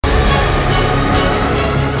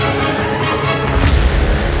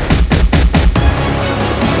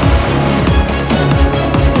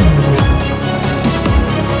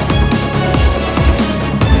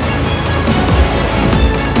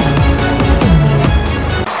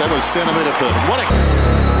centimetre perfect. What a...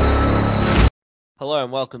 Hello and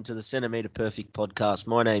welcome to the Centimetre Perfect podcast.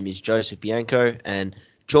 My name is Joseph Bianco, and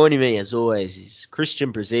joining me as always is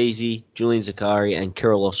Christian Brazizi, Julian Zakari, and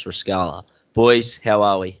Kyrilos Rascala. Boys, how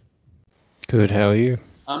are we? Good, how are you?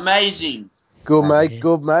 Amazing. Good, mate.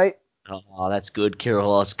 Good, mate. Oh, that's good,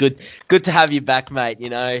 Kyrilos. Good to have you back, mate, you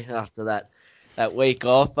know, after that week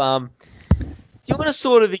off. Do you want to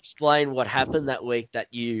sort of explain what happened that week that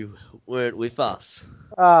you weren't with us?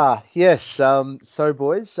 Yes. So,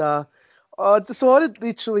 boys, I decided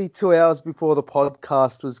literally 2 hours before the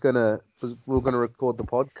podcast we were gonna record the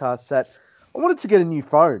podcast that I wanted to get a new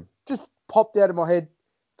phone. Just popped out of my head,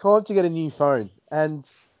 time to get a new phone. And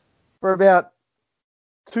for about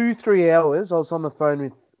 2-3 hours, I was on the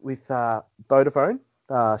phone with Vodafone.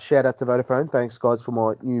 Shout out to Vodafone. Thanks, guys, for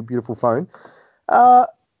my new beautiful phone.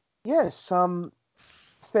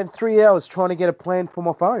 Spent 3 hours trying to get a plan for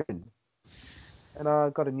my phone. And I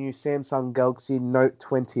got a new Samsung Galaxy Note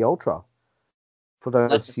 20 Ultra. For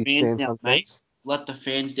those few Samsung fans. Let the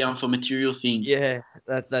fans down for material things. Yeah,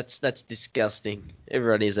 that's disgusting.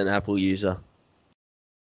 Everyone is an Apple user.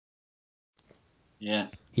 Yeah.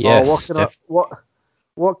 Yes.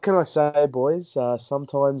 What can I say, boys?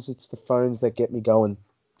 Sometimes it's the phones that get me going.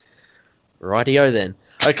 Rightio then.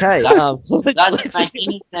 Okay. That doesn't make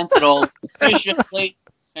any sense at all. Christian, please,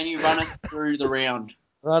 can you run us through the round?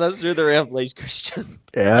 Run us through the round, please, Christian.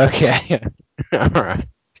 Yeah, okay. All right.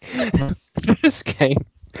 First game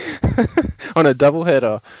on a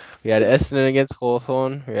doubleheader. We had Essendon against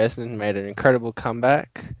Hawthorn. Essendon made an incredible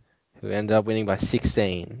comeback, who ended up winning by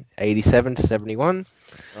 16, 87-71.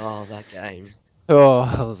 Oh, that game. Oh,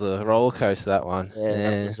 that was a roller coaster, that one. Yeah,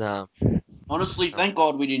 that was Honestly, thank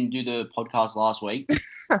God we didn't do the podcast last week.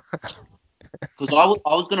 Because I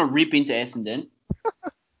was going to rip into Essendon,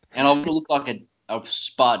 and I would look like a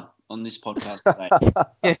spud on this podcast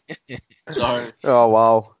today. So, Oh,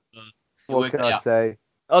 wow. it What worked can I out. say?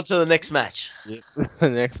 On to the next match. The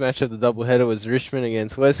next match of the doubleheader was Richmond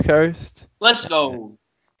against West Coast. Let's go.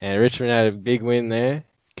 And Richmond had a big win there,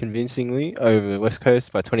 convincingly, over West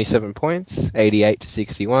Coast by 27 points,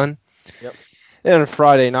 88-61. Yep. Then on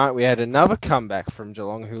Friday night, we had another comeback from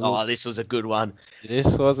Geelong, who Oh, this was a good one.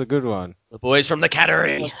 This was a good one. The boys from the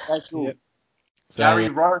Cattery. Special. Yep. Gary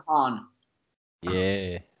So, Rohan.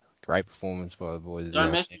 yeah, great performance by the boys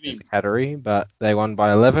Don't mess with him. at the Cattery, but they won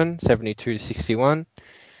by 11, 72-61.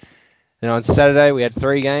 Then on Saturday, we had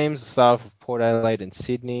 3 games. We started off with Port Adelaide and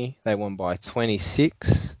Sydney. They won by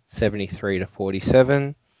 26,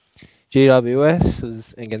 73-47. GWS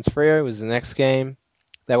was against Freo was the next game.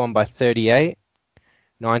 They won by 38,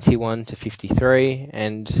 91-53.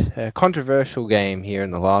 And a controversial game here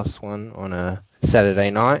in the last one on a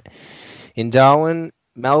Saturday night. In Darwin,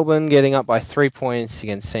 Melbourne getting up by 3 points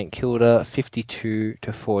against St Kilda,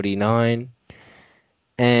 52-49.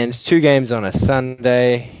 And 2 games on a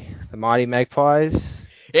Sunday. The Mighty Magpies.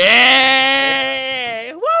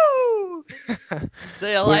 Yeah! Woo!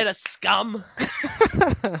 See you later, scum.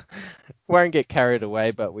 Won't get carried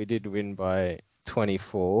away, but we did win by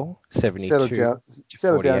 24, 72.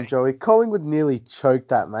 Settle down, Joey. Collingwood nearly choked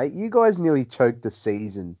that, mate. You guys nearly choked the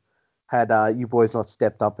season had you boys not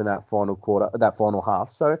stepped up in that final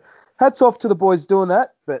half. So hats off to the boys doing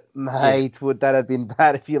that. But, mate, would that have been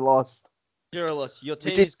bad if you lost? Kyrilos, your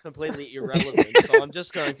team is completely irrelevant, so I'm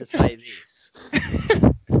just going to say this.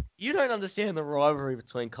 You don't understand the rivalry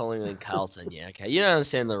between Collingwood and Carlton, yeah, okay? You don't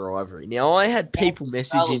understand the rivalry. Now, I had people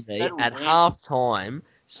messaging me at half-time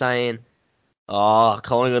saying, oh,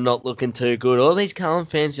 Collingwood not looking too good. All these Carlton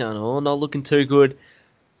fans going, oh, not looking too good.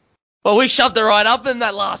 Well, we shoved it right up in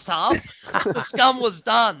that last half. The scum was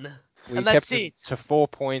done. We and kept that's it. to 4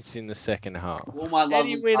 points in the second half. All my Any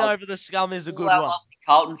lovely win Carlton- over the scum is a good all our one. lovely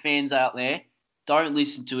Carlton fans out there, don't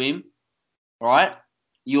listen to him. All right?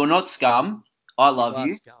 You are not scum. I love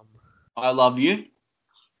you. Scum. I love you.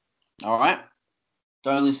 All right?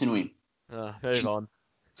 Don't listen to him. Move on.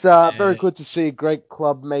 It's very good to see a great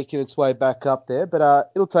club making its way back up there, but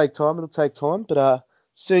it'll take time. But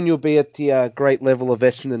soon you'll be at the great level of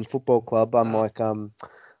Essendon Football Club, unlike other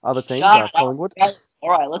teams Shut like Collingwood. up. All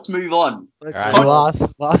right, let's move on. All right,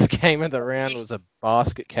 the last game of the round was a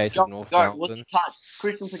basket case of North Go. Was Melbourne. it touched?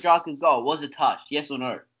 Christian Petrarca's goal, was it touched? Yes or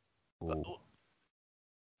no?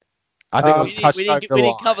 I think it was touched we over the line.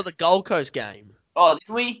 didn't cover the Gold Coast game. Oh,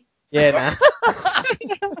 didn't we? Yeah, nah.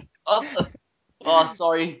 Oh,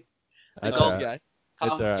 sorry. That's Gold all right. Okay.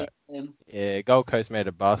 That's all right. Yeah, Gold Coast made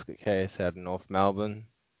a basket case out of North Melbourne,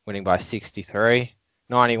 winning by 63,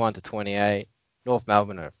 91-28. North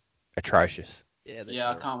Melbourne are atrocious. Yeah, Yeah,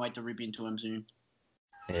 I can't wait to rip into him soon.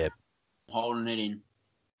 Yeah. Holding it in.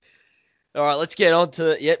 All right, let's get on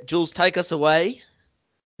to Jules, take us away.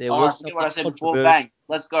 There All was right, what I something said before. controversial. Bang.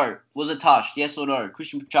 Let's go. Was it touched? Yes or no?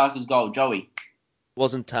 Christian Petrarca's goal. Joey.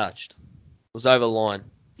 Wasn't touched. Was over the line.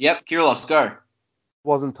 Yep. Kirilos, go.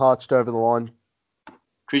 Wasn't touched over the line.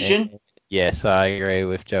 Christian. Yes, I agree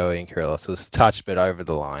with Joey and Kirilos. It was touched, but over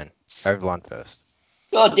the line. Over the line first.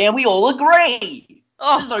 God damn, we all agree.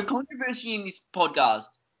 Oh. There's no controversy in this podcast.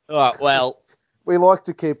 All right, well, We like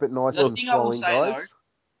to keep it nice The and thing I will flowing, say, guys.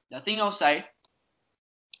 The thing I'll say,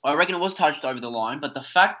 I reckon it was touched over the line, but the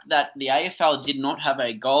fact that the AFL did not have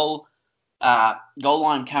a goal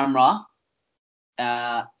line camera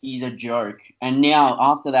is a joke. And now,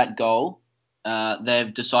 after that goal,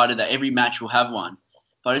 they've decided that every match will have one.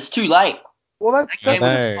 But it's too late. Well, That game was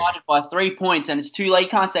know. decided by 3 points, and it's too late. You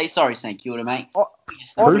can't say sorry, St Kilda, mate.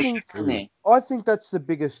 I think that's the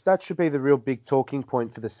biggest. That should be the real big talking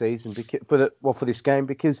point for the season, for this game,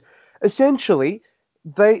 because essentially,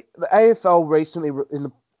 the AFL recently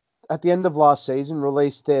at the end of last season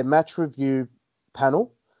released their match review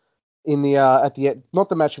panel in the not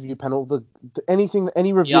the match review panel,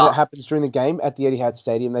 any review that happens during the game at the Etihad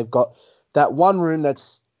Stadium. They've got that one room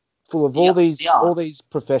that's full of all these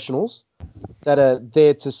professionals that are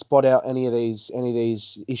there to spot out any of these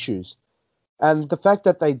issues. And the fact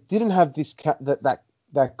that they didn't have this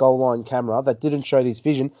that goal line camera, that didn't show this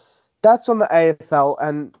vision, that's on the AFL.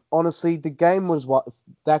 And honestly, that game was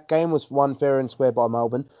won fair and square by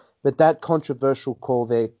Melbourne, but that controversial call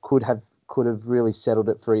there could have really settled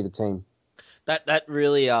it for either team. That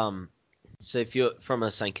really so if you're from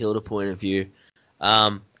a St Kilda point of view,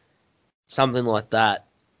 something like that,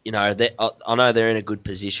 you know, I know they're in a good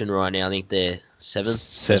position right now. I think they're seventh,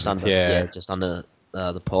 just under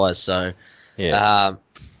the Pies. So I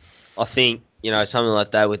think, you know, something like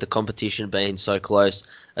that, with the competition being so close,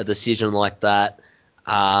 a decision like that,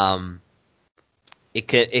 it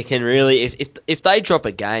can really, if they drop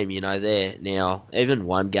a game, you know, there now, even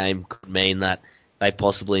one game could mean that they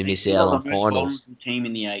possibly miss out on finals. Team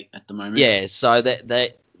in the 8 at the moment. Yeah, so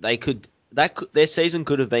their season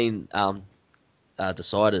could have been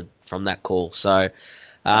decided from that call. So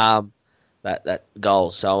that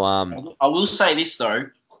goal. So I will say this though,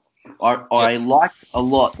 I liked a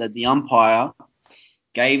lot that the umpire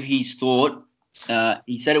gave his thought.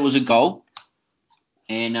 He said it was a goal,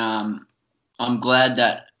 and I'm glad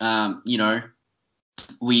that you know,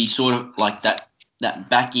 we sort of like that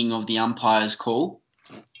backing of the umpire's call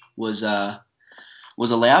was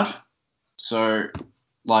allowed. So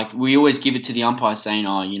like, we always give it to the umpire, saying,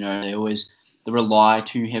 oh, you know, they rely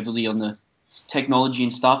too heavily on the technology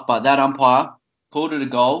and stuff, but that umpire called it a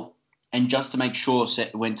goal, and just to make sure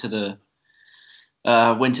went to the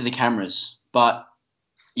cameras. But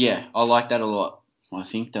yeah, I like that a lot. I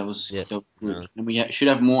think that was good. And we should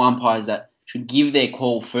have more umpires that should give their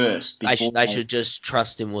call first. They should just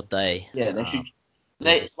trust in what they. Yeah, they should.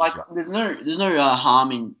 There's no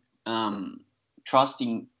harm in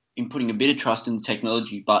trusting, in putting a bit of trust in the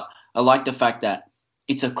technology, but I like the fact that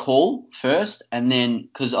it's a call first, and then,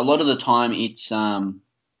 because a lot of the time it's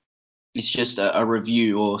just a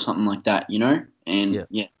review or something like that, you know. And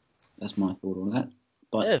yeah, that's my thought on that.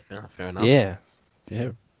 But fair enough. Yeah,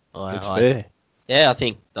 it's fair. Yeah, I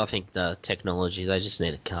think the technology, they just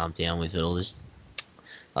need to calm down with it all. This,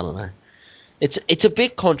 I don't know. It's a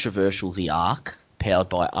bit controversial, the ARC powered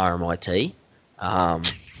by RMIT.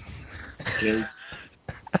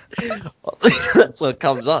 That's what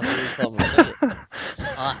comes up every time I say it.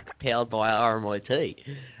 It's ARC powered by RMIT.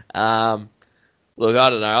 Look, I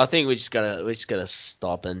don't know. I think we just gotta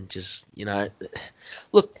stop and just, you know,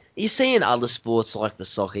 look. You see in other sports like the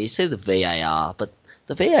soccer, you see the VAR, but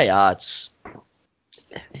the VAR,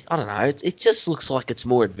 I don't know. It just looks like it's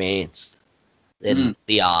more advanced than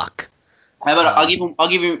the ARC. How about I'll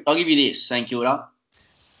give you this, St Kilda.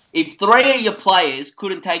 If 3 of your players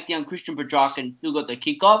couldn't take down Christian Petrarca and still got the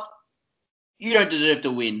kickoff, you don't deserve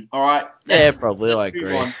to win. All right? Probably. I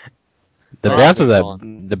agree. The bounce of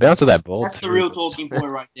that ball. That's the real talking point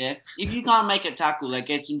right there. If you can't make a tackle that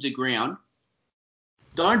gets him to ground,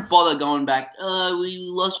 don't bother going back. We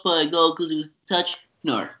lost by a goal because it was touch.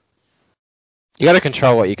 No. You got to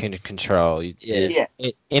control what you can control. Yeah.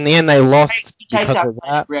 In the end, they lost because of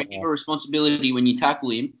that. You have a responsibility when you tackle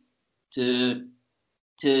him to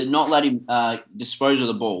not let him dispose of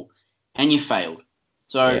the ball, and you failed.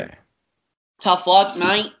 So tough luck,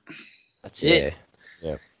 mate. That's it.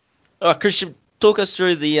 Yeah. All right, Christian, talk us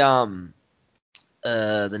through the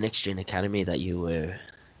Next Gen Academy that you were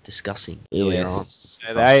discussing earlier on.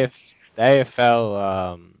 So the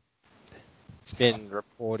AFL, it's been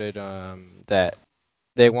reported that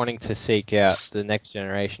they're wanting to seek out the Next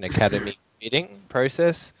Generation Academy bidding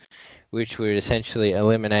process, which would essentially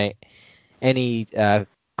eliminate any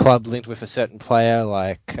club linked with a certain player,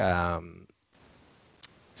 like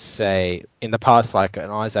say in the past, like an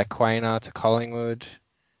Isaac Quainer to Collingwood.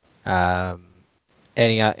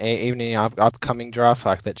 Even in upcoming draft,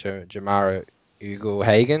 like that Jamara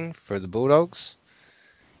Ugle-Hagan for the Bulldogs.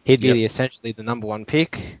 He'd be essentially the number one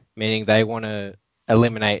pick, meaning they want to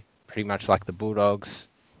eliminate pretty much like the Bulldogs.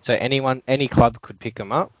 So any club could pick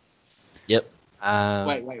him up. Yep.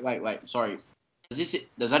 Wait. Sorry.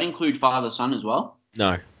 Does that include father-son as well?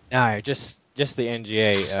 No. No, just the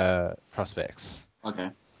NGA prospects. Okay.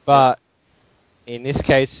 But in this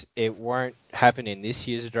case, it won't happen in this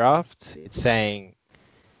year's draft. It's saying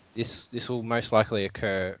this will most likely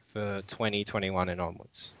occur for 2021 and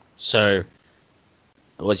onwards. So,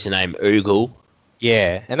 what's your name? Ugle.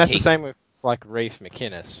 Yeah, and that's the same with like Reef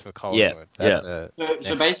McInnes for Collingwood. So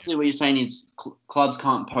basically, what you're saying is clubs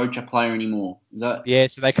can't poach a player anymore. Is that? Yeah,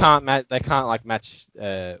 so they can't match,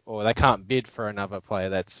 or they can't bid for another player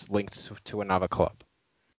that's linked to another club.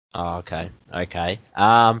 Oh, okay.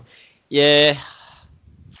 Yeah.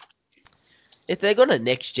 If they've got a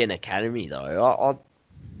next gen academy though,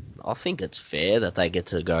 I think it's fair that they get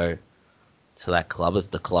to go to that club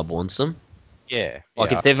if the club wants them. Yeah.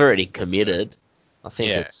 Like if they've already committed, I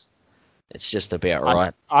think it's just about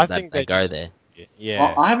right. I that think they go there.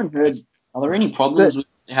 Yeah. I haven't heard. Are there any problems with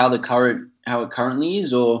how it currently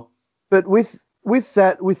is, or? But with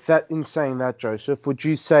that, in saying that, Joseph, would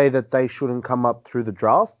you say that they shouldn't come up through the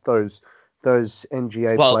draft? Those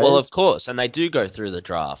NGA players. Well, of course, and they do go through the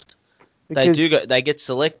draft. They get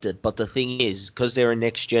selected, but the thing is, because they're a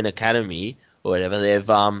next gen academy or whatever, they've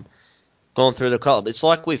gone through the club. It's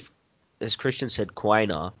like as Christian said,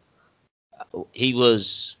 Quainer. He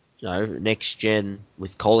was next gen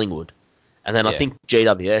with Collingwood, and then I think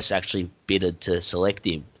GWS actually bidded to select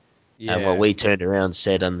him. Yeah. And we turned around and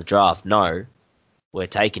said in the draft, no, we're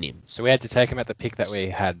taking him. So we had to take him at the pick that we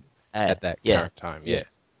had at that current time. Yeah.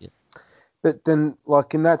 But then,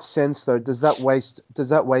 like in that sense, though, does that waste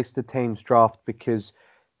the team's draft because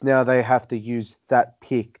now they have to use that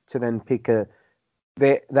pick to then pick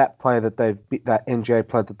that player that NGA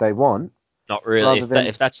player that they want? Not really.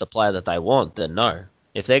 If that's the player that they want, then no.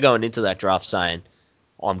 If they're going into that draft saying,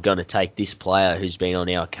 I'm going to take this player who's been on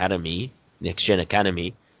our academy, next gen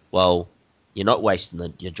academy, well, you're not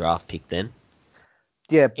wasting your draft pick then.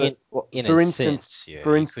 Yeah, but for instance,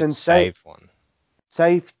 save one.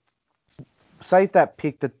 Save that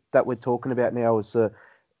pick that we're talking about now is a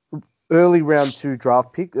early round 2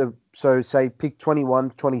 draft pick. So say pick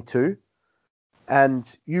 21, 22,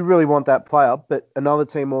 and you really want that player, but another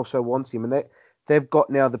team also wants him, and they've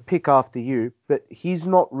got now the pick after you, but he's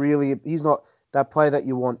not that player that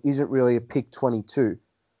you want isn't really a pick 22.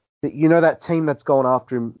 But that team that's going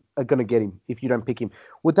after him are going to get him if you don't pick him.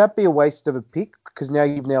 Would that be a waste of a pick? Because now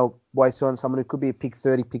you've wasted on someone who could be a pick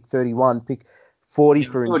 30, pick 31, pick 40,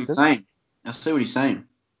 for instance. I see what he's saying.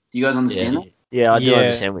 Do you guys understand that? Yeah, I do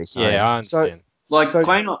understand what he's saying. Yeah, I understand.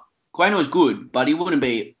 Quainer is good, but he wouldn't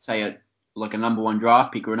be, say, a number 1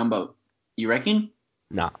 draft pick or a number. You reckon?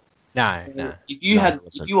 No. If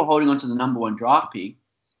you were holding on to the number 1 draft pick,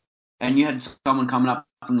 and you had someone coming up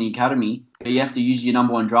from the academy, but you have to use your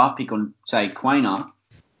number 1 draft pick on, say, Quainer,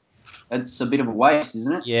 it's a bit of a waste,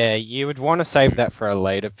 isn't it? Yeah, you would want to save that for a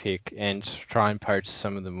later pick and try and poach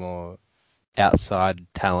some of the more outside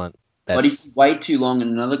talent. But if you wait too long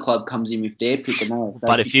and another club comes in with their pick,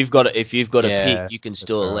 if you've got a pick, you can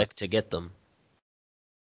still elect to get them.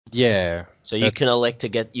 Yeah. So you can elect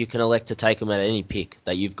to take them at any pick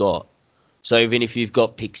that you've got. So even if you've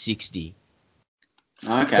got pick 60.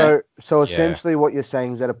 Okay. So essentially, what you're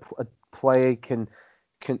saying is that a player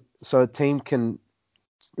a team can,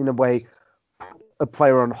 in a way, put a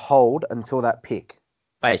player on hold until that pick.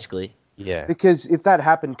 Basically. Yeah. Because if that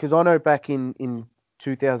happened, because I know back in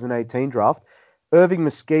 2018 draft, Irving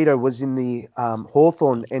Mosquito was in the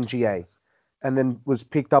Hawthorn NGA and then was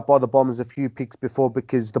picked up by the Bombers a few picks before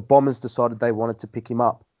because the Bombers decided they wanted to pick him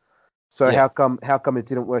up. So how come it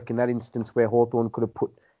didn't work in that instance where Hawthorn could have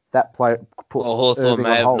put that player? Hawthorn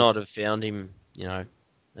may have not have found him,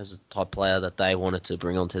 as a type player that they wanted to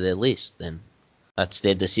bring onto their list. Then that's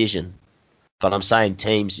their decision. But I'm saying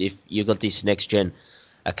teams, if you've got this next gen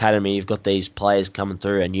academy, you've got these players coming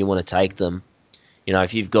through, and you want to take them.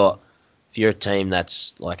 If you're a team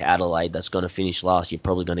that's like Adelaide that's going to finish last, you're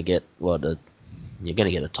probably going to get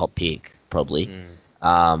a top pick probably.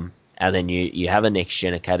 And then you have a next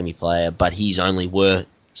gen academy player, but he's only worth,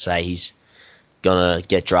 say he's going to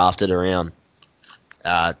get drafted around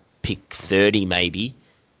pick 30 maybe,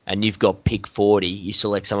 and you've got pick 40. You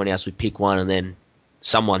select someone else with pick 1, and then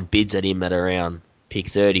someone bids at him at around pick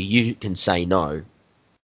 30, you can say no,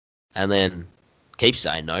 and then keep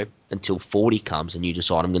saying no until 40 comes and you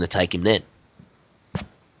decide I'm going to take him then.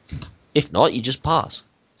 If not, you just pass.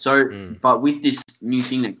 So, but with this new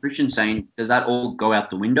thing that Christian's saying, does that all go out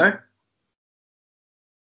the window?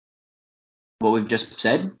 What we've just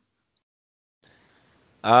said.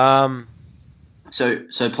 So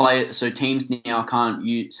teams now can't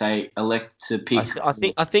elect to pick.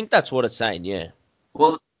 I think that's what it's saying. Yeah.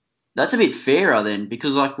 Well, that's a bit fairer then,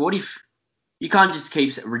 because like, what if you can't just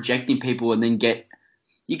keep rejecting people and then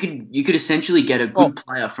you could essentially get a good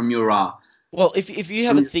player from your Well, if you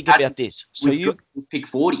have a think about this, so you pick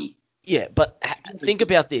 40. Yeah, but think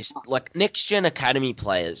about this. Like, next-gen academy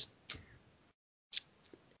players,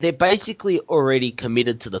 they're basically already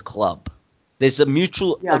committed to the club. There's a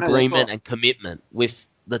mutual agreement and commitment with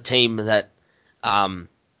the team that,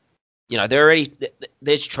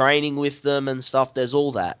 there's training with them and stuff. There's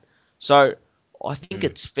all that. So I think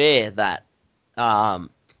it's fair that the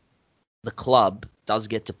club does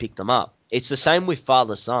get to pick them up. It's the same with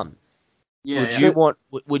father-son. Yeah, Would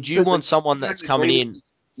you want someone that's coming in?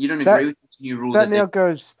 You don't agree with this new rule?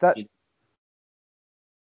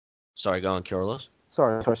 Sorry, go on, Kirilos.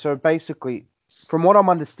 Sorry. So basically, from what I'm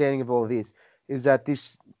understanding of all of this, is that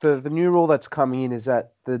the new rule that's coming in is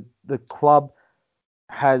that the club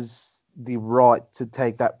has the right to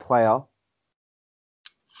take that player.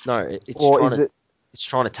 No, it's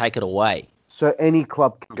trying to take it away. So any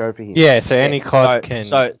club can go for him. Yeah, so any club can.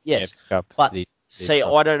 So yes, pick up but these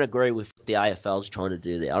I don't agree with what the AFL's trying to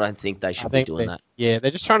do there. I don't think they should be doing that. Yeah,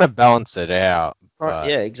 they're just trying to balance it out. But,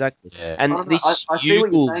 yeah, exactly. Yeah. And I see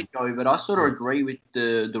what you're saying, Joey, but I sort of agree with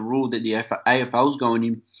the rule that the AFL's going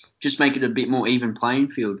in. Just make it a bit more even playing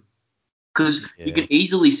field. Because you can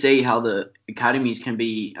easily see how the academies can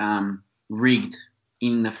be rigged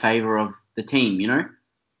in the favour of the team, you know?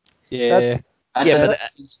 Yeah.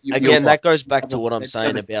 That goes back to what I'm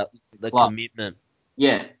saying about the commitment.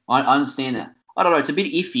 Yeah, I understand that. I don't know, it's a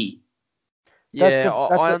bit iffy.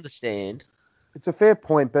 I understand. It's a fair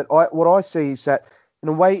point, but what I see is that in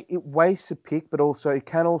a way it wastes a pick, but also it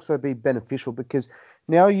can also be beneficial because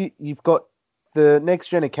now you've got the Next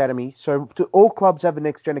Gen Academy. So do all clubs have a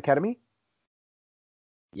Next Gen Academy?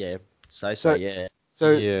 Yeah, so yeah.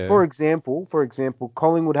 So for example,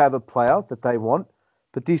 Collingwood have a player that they want,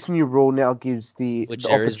 but this new rule now gives the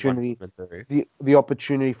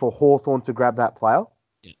opportunity for Hawthorn to grab that player.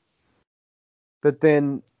 Yeah. But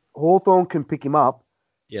then Hawthorn can pick him up.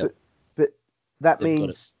 Yeah. But that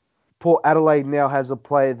means Port Adelaide now has a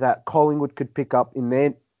player that Collingwood could pick up in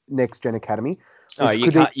their Next Gen Academy. No,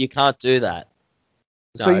 you can't do that.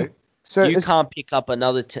 No. So you can't pick up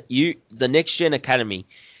another the Next Gen Academy.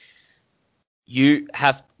 You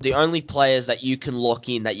have the only players that you can lock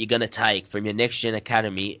in that you're going to take from your Next Gen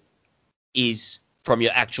Academy is from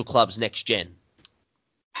your actual club's Next Gen.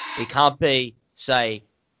 It can't be, say,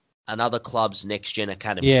 another club's Next Gen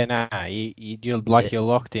Academy. Yeah, you're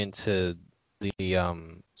locked into the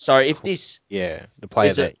So if this the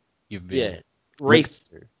player that you've been Reef,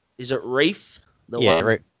 is it Reef?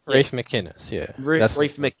 Reef McInnes, yeah.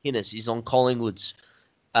 Reef McInnes is on Collingwood's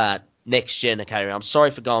Next Gen Academy. I'm sorry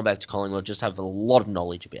for going back to Collingwood. I just have a lot of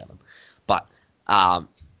knowledge about them. But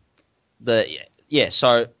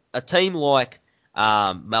so a team like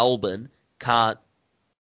Melbourne can't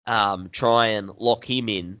try and lock him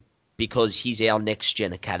in because he's our Next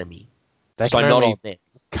Gen Academy. They can only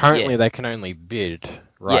bid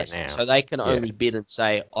now. So they can only bid and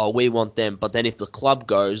say, oh, we want them. But then if the club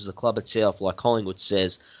goes, the club itself, like Collingwood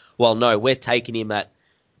says, well, no, we're taking him at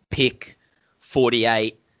pick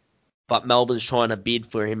 48, but Melbourne's trying to bid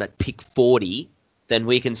for him at pick 40, then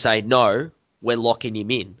we can say, no, we're locking him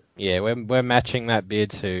in. Yeah, we're matching that bid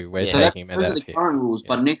to we're taking him at that pick. Those are the current rules,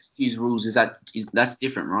 but next year's rules that's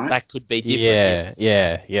different, right? That could be different.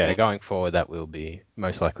 Yeah. Going forward, that will be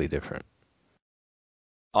most likely different.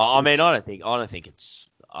 I think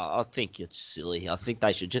it's silly. I think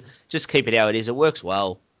they should just keep it how it is. It works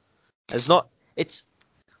well. It's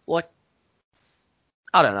like,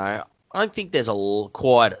 I don't know. I don't think there's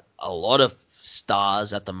quite a lot of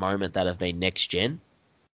stars at the moment that have been Next Gen.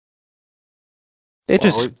 They're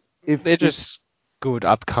just good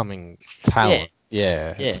upcoming talent.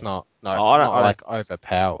 Yeah. It's not like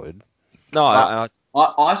overpowered. No,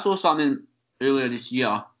 I saw something earlier this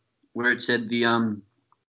year where it said the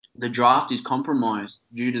draft is compromised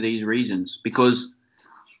due to these reasons because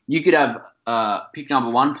you could have pick number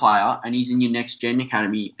 1 player and he's in your Next Gen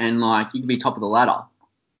Academy and like you could be top of the ladder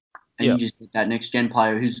and you just get that Next Gen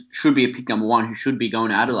player who should be a pick number 1 who should be going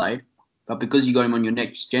to Adelaide, but because you got him on your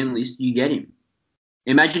Next Gen list, you get him.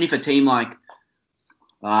 Imagine if a team like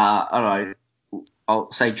I don't know,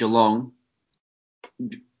 I'll say Geelong.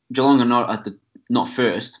 Geelong are not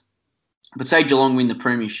first, but say Geelong win the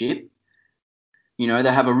premiership. You know,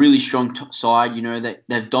 they have a really strong side. You know,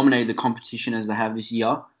 they've dominated the competition as they have this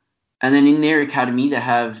year. And then in their academy, they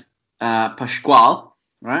have Pascual,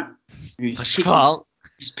 right? Pascual.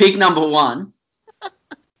 He's pick number 1.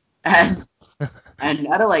 And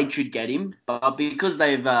Adelaide should get him, but because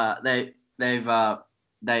they've locked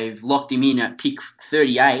him in at pick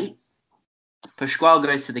 38, Pascual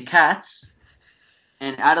goes to the Cats,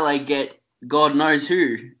 and Adelaide get God knows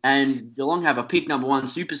who, and Geelong have a pick number 1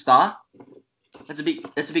 superstar. That's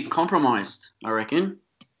a bit compromised, I reckon.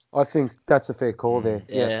 I think that's a fair call there.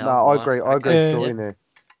 Yeah, No, I right. agree. I agree with Julian there.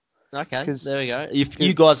 Okay, there we go.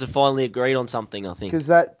 You guys have finally agreed on something, I think. Because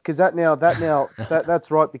that's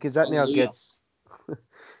right. Because that now gets,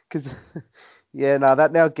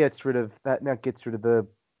 that now gets rid of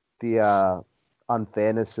the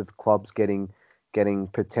unfairness of clubs getting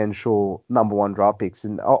potential number 1 draft picks,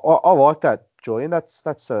 and I like that, Julian.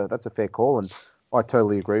 That's a fair call, and I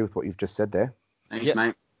totally agree with what you've just said there. Thanks,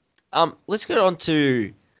 mate. Let's get on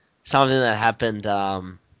to something that happened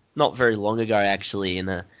not very long ago, actually, in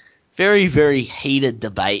a very, very heated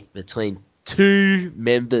debate between 2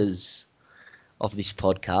 members of this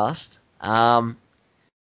podcast.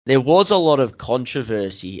 There was a lot of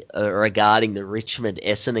controversy regarding the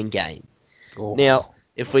Richmond-Essendon game. Oh. Now,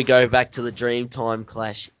 if we go back to the Dreamtime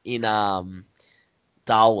clash in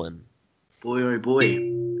Darwin. Boy, oh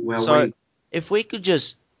boy. Well, So, if we could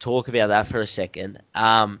just talk about that for a second.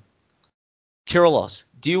 Kyrillos,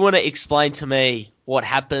 do you want to explain to me what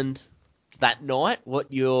happened that night?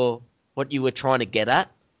 What you were trying to get at?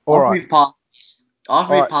 All I've right. moved past this.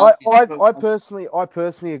 I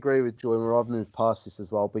personally agree with Julian, where I've moved past this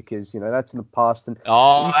as well, because that's in the past, and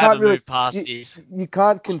I haven't moved past this. You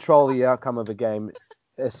can't control the outcome of a game,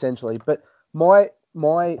 essentially. But my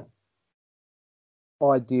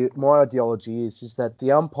ideology is that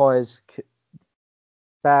the umpires'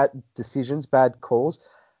 bad decisions, bad calls,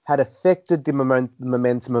 had affected the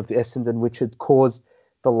momentum of Essendon, which had caused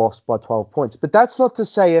the loss by 12 points. But that's not to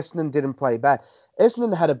say Essendon didn't play bad.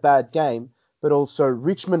 Essendon had a bad game, but also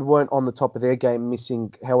Richmond weren't on the top of their game,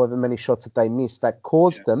 missing however many shots that they missed. That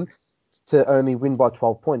caused them to only win by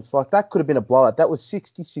 12 points. Like, that could have been a blowout. That was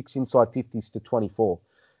 66 inside 50s to 24.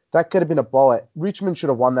 That could have been a blowout. Richmond should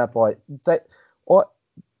have won that by that. I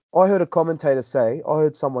heard a commentator say, I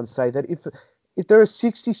heard someone say that if there are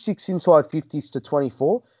 66 inside 50s to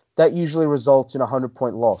 24, that usually results in a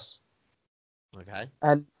 100-point loss. Okay.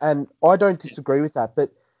 And I don't disagree with that,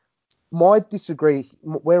 but where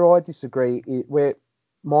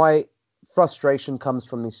my frustration comes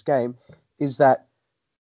from this game is that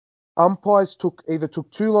umpires either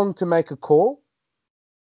took too long to make a call,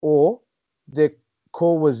 or their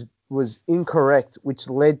call was incorrect, which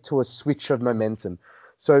led to a switch of momentum.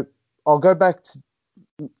 So I'll go back to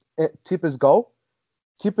Tipper's goal.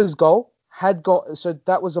 Tipper's goal had gone, so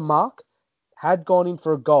that was a mark, had gone in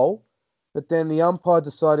for a goal, but then the umpire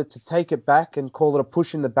decided to take it back and call it a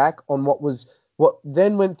push in the back on what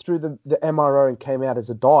then went through the MRO and came out as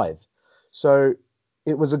a dive. So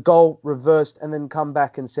it was a goal reversed, and then come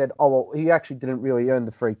back and said, oh, well, he actually didn't really earn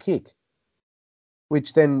the free kick,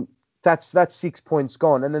 which then that's 6 points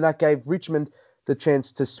gone. And then that gave Richmond the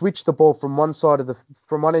chance to switch the ball from one end of the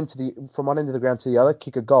ground to the other,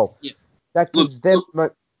 kick a goal. Yeah. That gives them.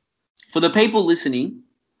 For the people listening,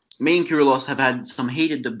 me and Kyrillos have had some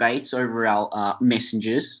heated debates over our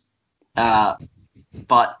messengers, but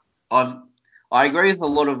I agree with a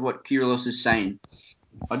lot of what Kyrillos is saying.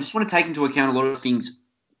 I just want to take into account a lot of things.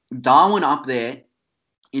 Darwin up there,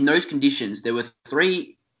 in those conditions, there were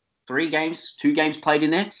two games played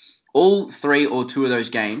in there. All 3 or 2 of those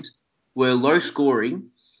games were low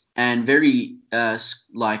scoring and very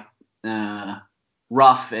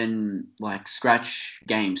rough and like scratch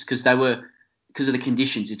games because of the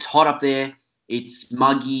conditions. It's hot up there. It's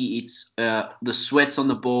muggy. It's the sweat's on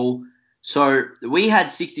the ball. So we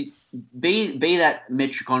had 60. Be that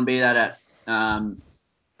Metricon, be that at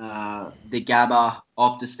the Gabba,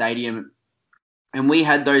 Optus Stadium, and we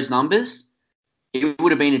had those numbers, it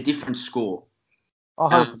would have been a different score.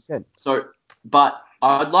 100%. But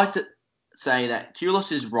I'd like to say that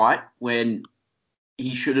Kyrillos is right when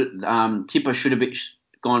he should have, Tipper should have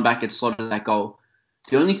gone back and slotted that goal.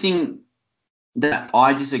 The only thing that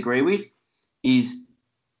I disagree with is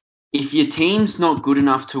if your team's not good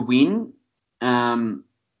enough to win, then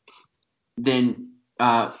if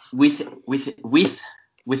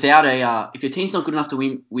your team's not good enough to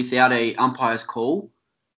win without a umpire's call,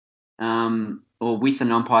 or with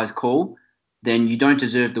an umpire's call, then you don't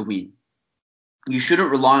deserve the win. you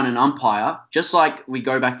shouldn't rely on an umpire. Just like we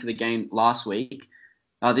go back to the game last week,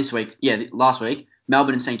 last week,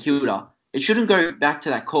 Melbourne and St Kilda. It shouldn't go back to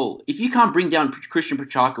that call. If you can't bring down Christian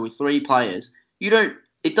Petrarca with 3 players,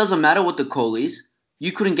 it doesn't matter what the call is.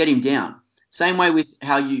 You couldn't get him down. Same way with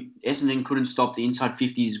how Essendon couldn't stop the inside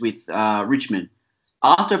 50s with Richmond.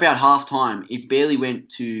 After about half time, it barely went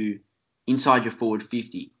to inside your forward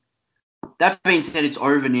 50. That being said, it's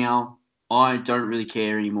over now. I don't really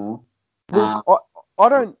care anymore. Look, I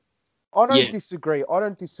don't disagree. I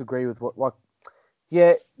don't disagree with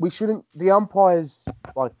we shouldn't. The umpires,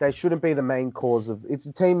 they shouldn't be the main cause of if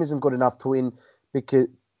the team isn't good enough to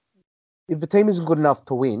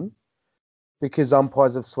win because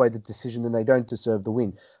umpires have swayed the decision, then they don't deserve the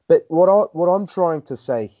win. But what I'm trying to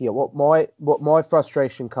say here, what my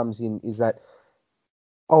frustration comes in is that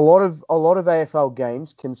a lot of AFL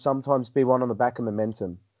games can sometimes be won on the back of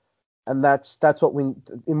momentum, and that's what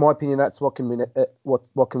in my opinion, that's what can win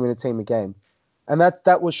a team a game. And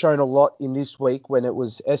that was shown a lot in this week when it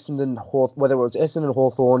was whether it was Essendon,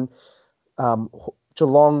 Hawthorn,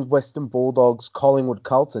 Geelong, Western Bulldogs, Collingwood,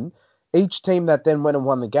 Carlton. Each team that then went and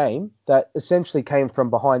won the game, that essentially came from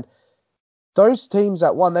behind. Those teams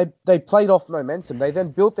that won, they played off momentum. They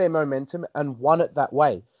then built their momentum and won it that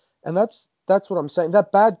way. And that's what I'm saying.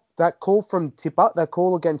 That call from Tipper, that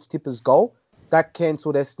call against Tipper's goal, that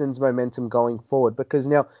cancelled Essendon's momentum going forward. Because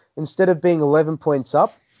now, instead of being 11 points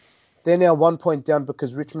up, they're now 1 point down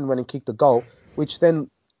because Richmond went and kicked a goal, which then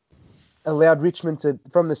allowed Richmond to,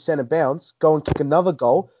 from the centre bounce, go and kick another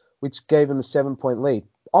goal, which gave them a 7-point lead.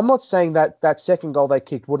 I'm not saying that second goal they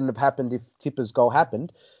kicked wouldn't have happened if Tipper's goal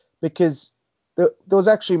happened, because there was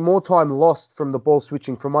actually more time lost from the ball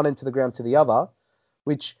switching from one end to the ground to the other,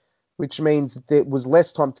 which means that there was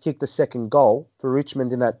less time to kick the second goal for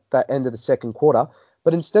Richmond in that end of the second quarter.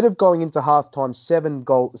 But instead of going into halftime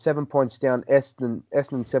 7 points down,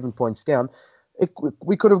 Essendon 7 points down,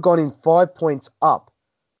 we could have gone in 5 points up,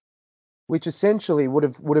 which essentially would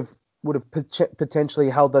have potentially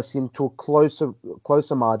held us into a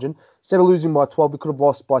closer margin. Instead of losing by 12, we could have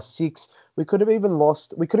lost by 6. We could have even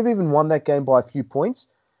won that game by a few points,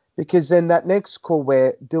 because then that next call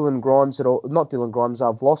where Vlosten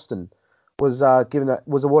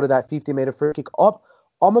was awarded that 50-meter free kick.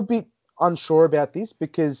 I'm a bit unsure about this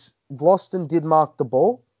because Vlosten did mark the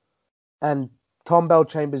ball, and Tom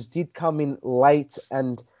Bell-Chambers did come in late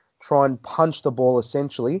and try and punch the ball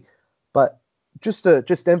essentially, but just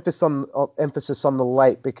emphasis on the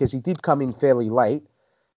late, because he did come in fairly late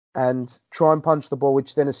and try and punch the ball,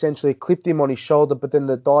 which then essentially clipped him on his shoulder. But then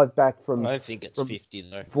the dive back from I don't think it's 50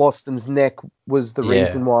 though. Vlosten's neck was the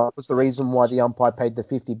reason why the umpire paid the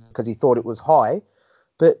 50, because he thought it was high.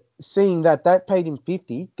 But seeing that paid him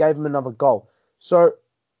 50, gave him another goal. So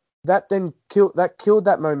that then killed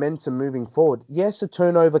that momentum moving forward. Yes, a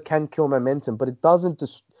turnover can kill momentum, but it doesn't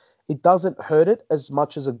hurt it as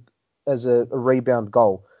much as a rebound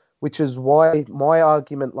goal, which is why my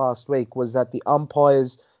argument last week was that the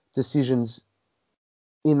umpires' decisions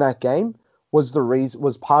in that game was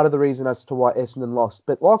part of the reason as to why Essendon lost.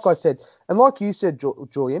 But like I said, and like you said,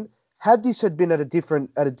 Julian, had this had been at a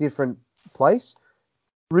different place,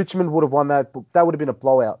 Richmond would have won that. That would have been a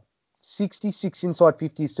blowout. 66 inside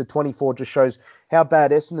 50s to 24 just shows how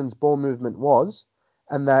bad Essendon's ball movement was,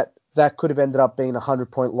 and that could have ended up being a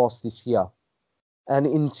 100-point loss this year. And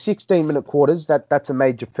in 16-minute quarters, that's a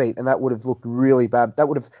major feat, and that would have looked really bad. That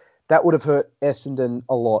would have hurt Essendon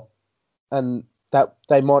a lot, and that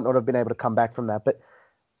they might not have been able to come back from that. But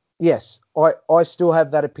yes, I still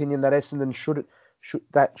have that opinion that Essendon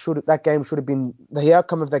that game should have been, the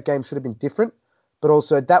outcome of that game should have been different. But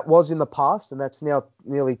also that was in the past, and that's now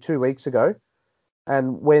nearly 2 weeks ago,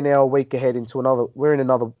 and we're now a week ahead into another. We're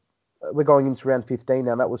going into round 15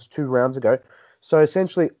 now. That was 2 rounds ago. So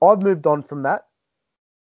essentially, I've moved on from that.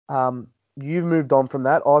 You've moved on from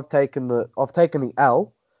that. I've taken the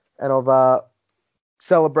L, and I've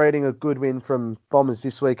celebrating a good win from Bombers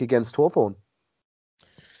this week against Hawthorn.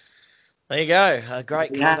 There you go. A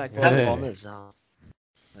great comeback by the Bombers.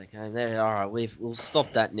 Okay, there. All right, we'll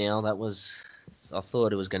stop that now. That was. I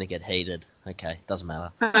thought it was going to get heated. Okay, doesn't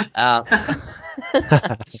matter.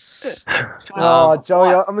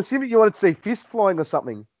 Joey, I'm assuming you wanted to see fist flying or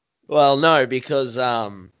something. Well, no, because we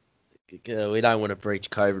don't want to breach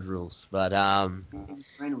COVID rules. But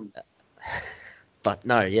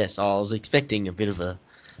no, yes, I was expecting a bit of a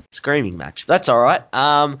screaming match. That's all right.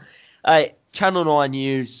 Hey, Channel 9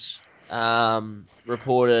 News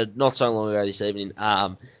reported not so long ago this evening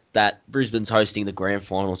that Brisbane's hosting the grand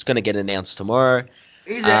final. It's going to get announced tomorrow.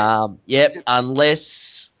 Is it? Yep,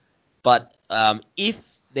 unless... But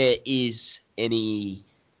if there is any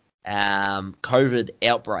COVID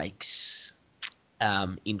outbreaks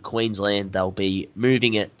in Queensland, they'll be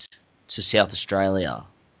moving it to South Australia,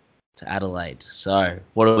 to Adelaide. So,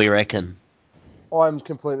 what do we reckon? I'm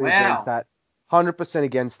completely Wow. against that. 100%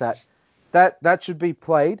 against that. That should be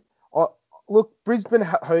played. Look, Brisbane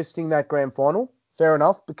hosting that grand final, fair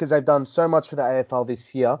enough, because they've done so much for the AFL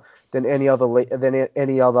this year than any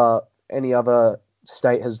other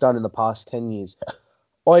state has done in the past 10 years.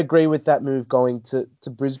 I agree with that move going to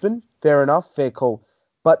Brisbane. Fair enough, fair call.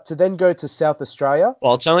 But to then go to South Australia.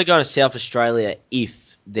 Well, it's only going to South Australia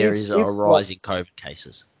if there is a rise in COVID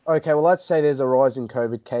cases. Okay, well, let's say there's a rise in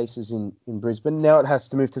COVID cases in Brisbane. Now it has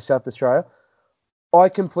to move to South Australia. I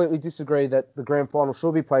completely disagree that the grand final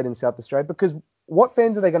should be played in South Australia, because what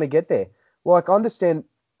fans are they going to get there? Like, I understand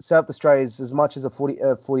South Australia is as much as a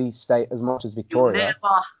footy state as much as Victoria. You'll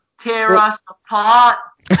never tear us apart.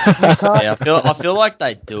 Yeah, I feel like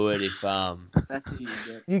they do it if That's who you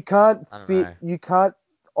get. You can't I don't fit. know. You can't.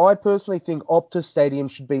 I personally think Optus Stadium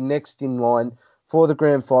should be next in line for the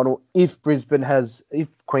grand final if Queensland has a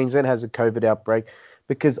COVID outbreak,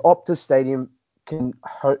 because Optus Stadium can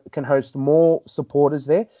host more supporters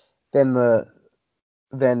there than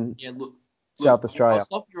Yeah, look, South Australia. I'll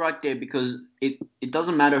stop you right there, because it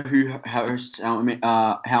doesn't matter who hosts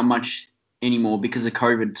how much anymore because of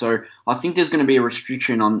COVID. So I think there's going to be a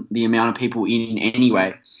restriction on the amount of people in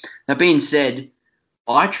anyway. That being said,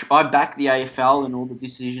 I back the AFL and all the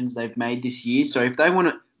decisions they've made this year. So if they want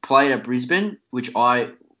to play it at Brisbane, which I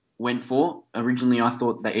went for originally, I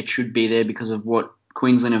thought that it should be there because of what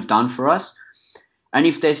Queensland have done for us. And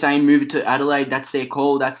if they're saying move it to Adelaide, that's their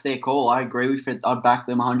call. That's their call. I agree with it. I back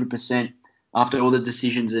them 100% after all the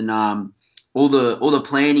decisions and all the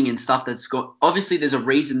planning and stuff that's got. Obviously, there's a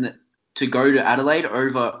reason to go to Adelaide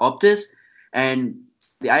over Optus, and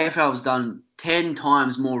the AFL has done 10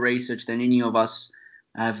 times more research than any of us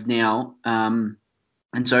have now. And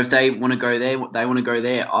so if they want to go there, they want to go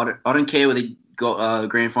there. I don't care whether they got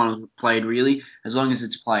grand final played, really, as long as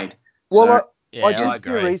it's played. Well, Yeah,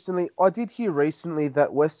 I did hear recently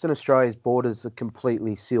that Western Australia's borders are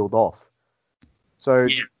completely sealed off. So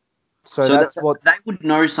that's what they would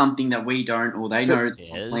know something that we don't, or they know.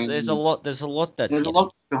 Yeah, there's a lot that's There's a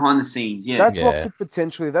lot behind the scenes. Yeah, That's what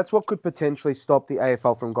could potentially stop the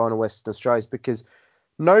AFL from going to Western Australia, because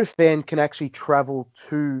no fan can actually travel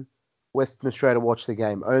to Western Australia to watch the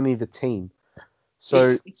game. Only the team. So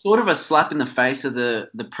it's sort of a slap in the face of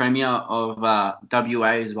the Premier of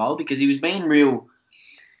WA as well, because he was being real.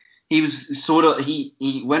 He was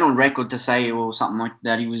he went on record to say or something like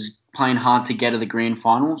that he was playing hard to get to the grand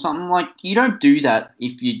final or something. Like, you don't do that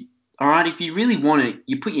if you really want it,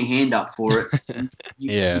 you put your hand up for it.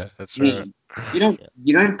 Yeah, that's right.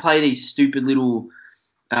 You don't play these stupid little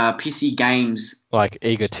pissy games. Like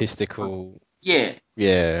egotistical. Yeah.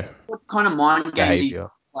 Yeah. What kind of mind games do you Behavior.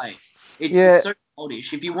 play? It's so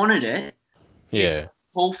childish. If you wanted it, Yeah.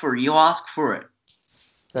 call for it. You ask for it.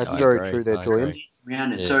 that's I very agree, true there, I Julian. agree.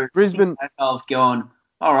 Around it. Yeah. So Brisbane. AFL's going,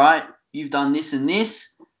 all right, you've done this and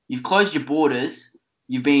this. You've closed your borders.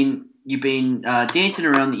 You've been dancing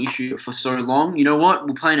around the issue for so long. You know what?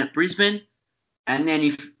 We're playing at Brisbane, and then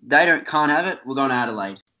if they can't have it, we're going to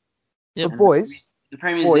Adelaide. Yep. But boys, The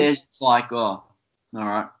Premier's there. It's like, oh, all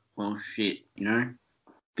right, well, shit,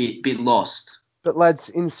 bit lost. But lads,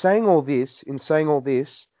 in saying all this,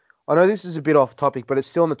 I know this is a bit off topic, but it's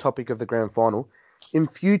still on the topic of the grand final. In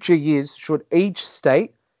future years, should each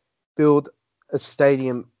state build a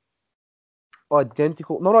stadium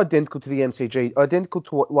not identical to the MCG, identical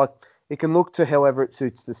to what, like, it can look to however it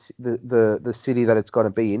suits the city that it's going to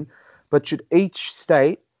be in, but should each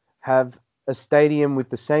state have a stadium with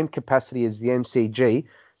the same capacity as the MCG,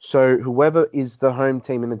 so whoever is the home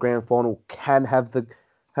team in the grand final can have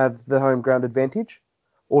the home ground advantage,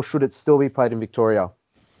 or should it still be played in Victoria?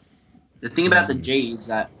 The thing about the G is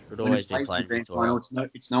that Should when always it's be played played in the in grand final, Victoria.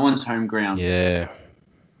 it's no one's home ground. Yeah.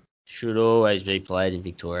 Should always be played in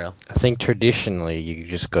Victoria. I think traditionally you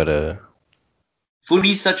just gotta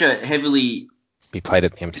Footy's such a heavily be played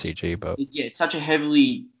at the MCG, but it's such a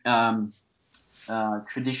heavily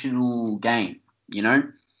traditional game.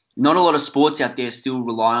 Not a lot of sports out there still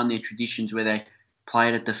rely on their traditions where they play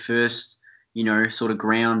it at the first, sort of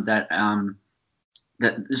ground that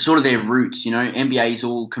sort of their roots. NBA is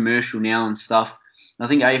all commercial now and stuff. I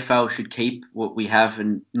think AFL should keep what we have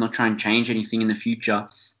and not try and change anything in the future.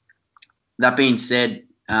 That being said,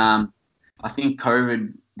 I think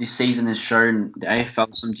COVID this season has shown the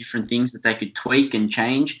AFL some different things that they could tweak and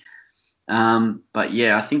change. But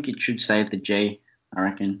yeah, I think it should save the G, I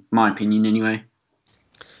reckon. My opinion anyway.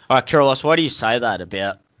 All right, Carlos, why do you say that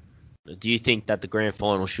about? Do you think that the grand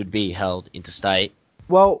final should be held interstate?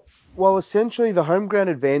 Well, Well, essentially, the home ground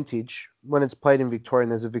advantage when it's played in Victoria,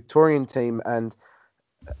 and there's a Victorian team and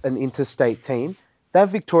an interstate team. That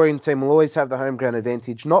Victorian team will always have the home ground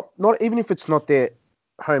advantage. Not even if it's not their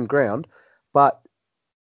home ground, but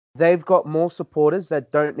they've got more supporters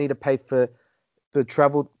that don't need to pay for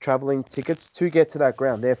traveling tickets to get to that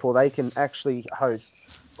ground. Therefore, they can actually host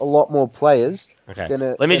a lot more players. Okay.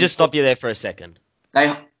 Let me just stop you there for a second.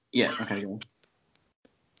 Okay, go on.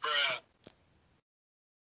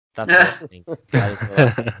 That's what I think. That is what I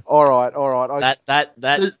think. All right. That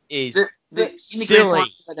is in the grand silly.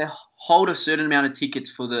 final, they hold a certain amount of tickets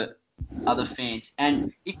for the other fans,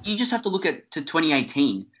 and you just have to look to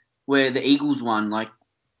 2018 where the Eagles won. Like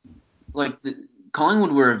the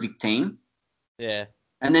Collingwood were a Vic team, Yeah.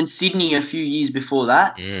 and then Sydney a few years before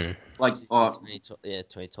that. Like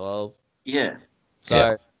 2012. Yeah.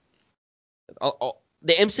 So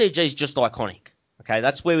the MCG is just iconic. Okay,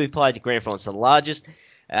 that's where we played the grand final. It's the largest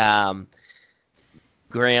ground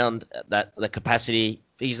that the capacity,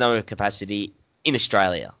 biggest number of capacity in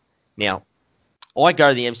Australia. Now, I go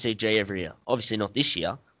to the MCG every year. Obviously not this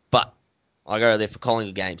year, but I go there for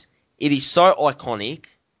Collingwood games. It is so iconic,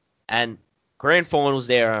 and grand finals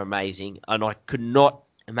there are amazing, and I could not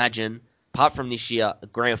imagine, apart from this year, a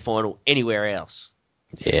grand final anywhere else.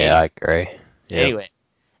 Yeah, I agree. Yep. Anyway,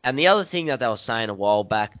 and the other thing that they were saying a while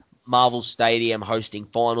back, Marvel Stadium hosting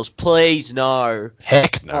finals, please no.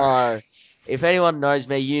 Heck no. If anyone knows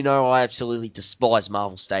me, you know I absolutely despise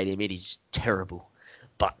Marvel Stadium. It is terrible.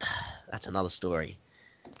 But that's another story.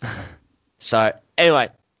 So, anyway,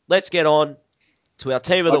 let's get on to our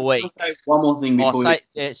team of the week. Say one more thing before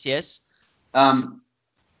yes.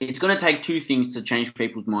 It's going to take two things to change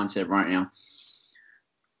people's mindset right now.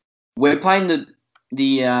 We're playing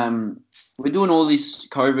we're doing all this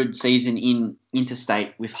COVID season in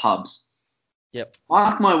interstate with hubs. Yep.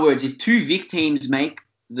 Mark my words, if two Vic teams make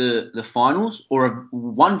the finals, or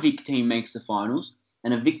one Vic team makes the finals,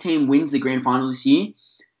 and a Vic team wins the grand final this year,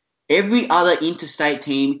 every other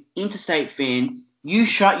interstate fan, you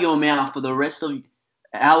shut your mouth for the rest of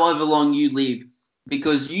however long you live,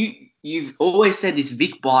 because you've always said this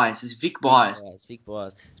Vic bias. Especially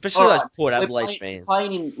those Port Adelaide fans.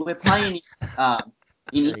 We're playing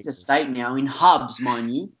in interstate now, in hubs,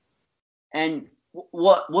 mind you. And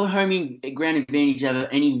what home ground advantage have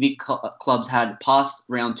any Vic clubs had past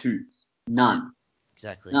round 2? None.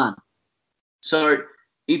 Exactly. None. So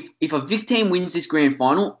if a Vic team wins this grand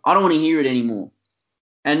final, I don't want to hear it anymore.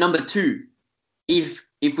 And number 2, if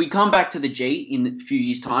we come back to the G in a few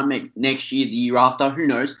years' time, next year, the year after, who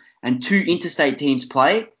knows, and 2 interstate teams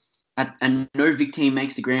play, and no Vic team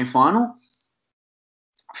makes the grand final,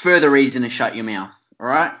 further reason to shut your mouth. All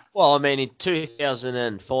right. Well, I mean, in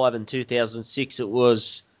 2005 and 2006, it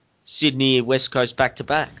was Sydney West Coast back to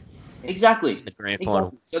back. Exactly. The grand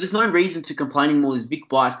final. So there's no reason to complain anymore. There's Vic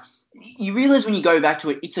bias. You realise when you go back to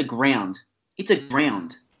it, it's a ground. It's a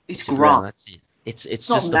ground. It's grass. That's it. It's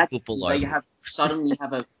not just a football where oval. you have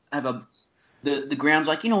the ground's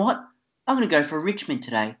like, you know what? I'm going to go for Richmond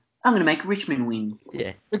today. I'm going to make Richmond win.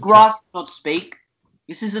 Yeah. The grass does not speak.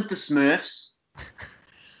 This isn't the Smurfs.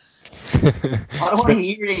 I don't want to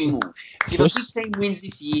hear it anymore. If a Vic team wins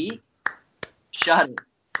this year, shut it.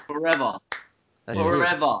 Forever.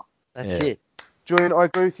 That's it. Julian, I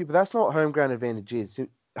agree with you, but that's not what home ground advantage is.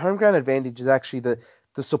 Home ground advantage is actually the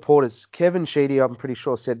supporters. Kevin Sheedy, I'm pretty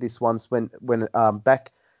sure, said this once when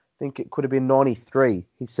back, I think it could have been 93.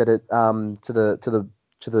 He said it to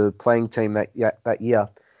the playing team that year.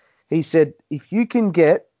 He said, if you can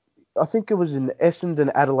get, I think it was in Essendon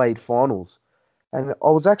Adelaide finals, and I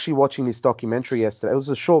was actually watching this documentary yesterday. It was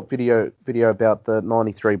a short video about the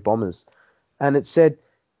 93 Bombers, and it said,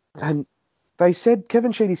 and they said,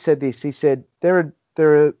 Kevin Sheedy said this. He said there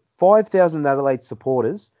are 5,000 Adelaide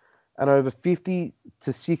supporters and over 50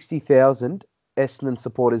 to 60,000 Essendon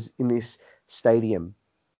supporters in this stadium.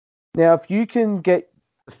 Now, if you can get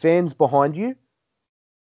fans behind you,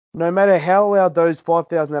 no matter how loud those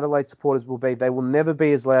 5,000 Adelaide supporters will be, they will never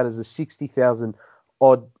be as loud as the 60,000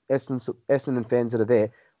 odd Essendon fans that are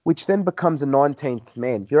there, which then becomes a 19th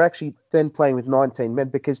man. You're actually then playing with 19 men,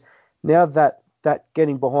 because now that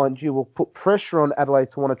getting behind you will put pressure on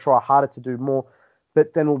Adelaide to want to try harder to do more,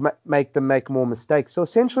 but then will make them make more mistakes. So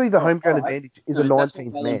essentially the home ground advantage is a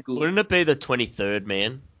 19th man. Wouldn't it be the 23rd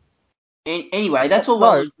man? Anyway, that's all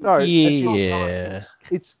well and good. No, Yeah.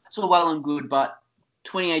 it's That's all well and good, but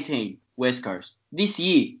 2018, West Coast. This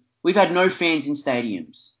year, we've had no fans in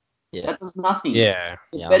stadiums. Yeah. That does nothing. Yeah.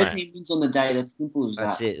 The Yeah, I better know. team wins on the day. That's simple as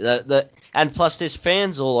That's that. it. And plus, there's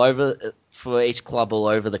fans all over for each club all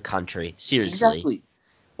over the country. Seriously. Exactly.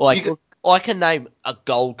 Like, I can name a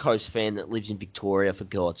Gold Coast fan that lives in Victoria, for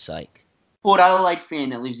God's sake. Port Adelaide fan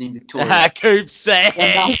that lives in Victoria. Coop say.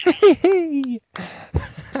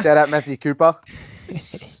 Shout out Matthew Cooper.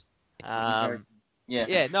 Yeah.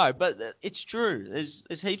 Yeah, no, but it's true.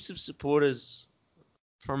 There's heaps of supporters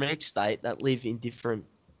from each state that live in different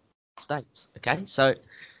states. Okay, so it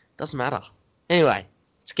doesn't matter. Anyway,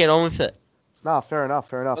 let's get on with it. No, fair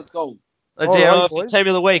enough. Let's go. Let's All get right, on with boys. the team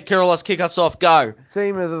of the week. Kirill, let's kick us off. Go.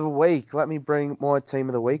 Team of the week. Let me bring my team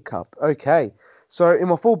of the week up. Okay. So in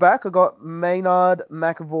my fullback, I got Maynard,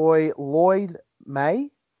 McAvoy, Lloyd,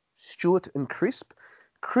 May, Stewart, and Crisp.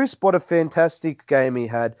 Crisp, what a fantastic game he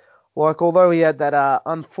had. Like, although he had that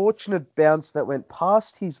unfortunate bounce that went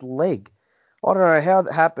past his leg. I don't know how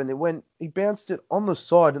that happened. He bounced it on the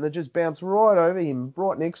side and it just bounced right over him,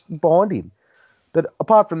 right behind him. But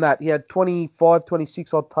apart from that, he had 25,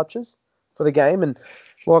 26 odd touches for the game. And,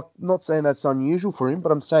 like, not saying that's unusual for him,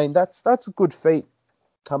 but I'm saying that's a good feat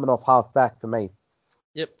coming off half back for me.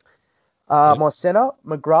 Yep. My centre,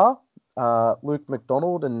 McGrath, Luke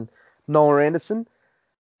McDonald, and Noah Anderson.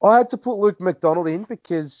 I had to put Luke McDonald in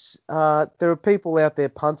because there are people out there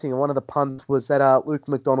punting, and one of the punts was that Luke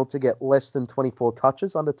McDonald to get less than 24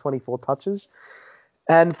 touches, under 24 touches.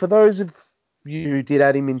 And for those of you who did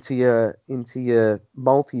add him into your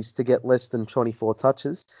multis to get less than 24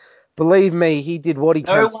 touches, believe me, he did what he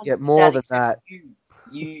can to get more than that. You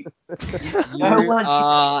You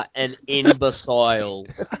are an imbecile.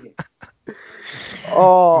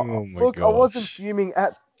 Oh my look, I gosh. wasn't fuming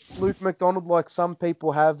at Luke McDonald like some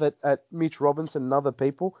people have at Mitch Robinson and other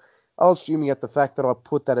people. I was fuming at the fact that I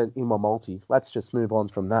put that in my multi. Let's just move on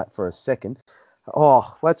from that for a second.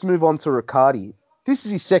 Let's move on to Riccardi. This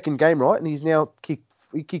is his second game, right? And he's now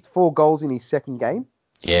kicked 4 goals in his second game.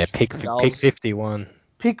 Yeah, pick Goals. 51.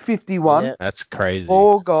 Pick 51, Yeah. That's crazy.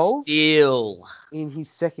 4 goals Steal. in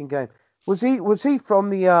his second game. Was he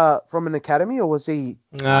from an academy or was he?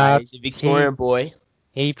 He's a Victorian boy.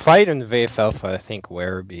 He played in the VFL for, I think,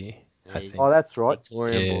 Werribee. I He's think. Oh, that's right.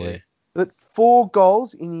 Victorian Yeah. boy. But 4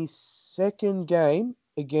 goals in his second game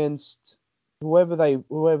against whoever Frio.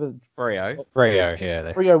 Rio,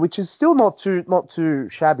 yeah. Freo, which is still not too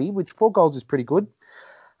shabby. Which 4 goals is pretty good.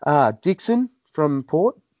 Dixon from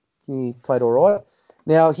Port, he played all right.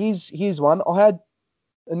 Now here's one.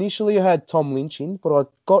 Initially I had Tom Lynch in, but I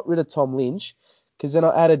got rid of Tom Lynch because then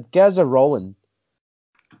I added Gazza Rowan.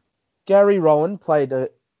 Gary Rowan played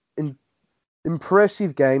an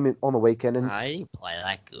impressive game on the weekend, and No, he didn't play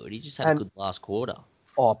that good. He just had a good last quarter.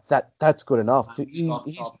 that's good enough.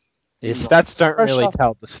 His stats don't really Pressure.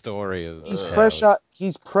 tell the story of His how-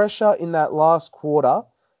 pressure in that last quarter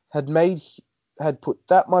had put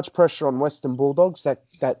that much pressure on Western Bulldogs that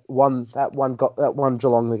won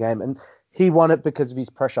Geelong the game, and he won it because of his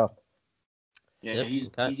pressure. Yeah, Yep, he's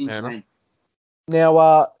okay, fair insane.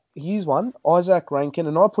 Now, here's one, Isaac Rankin,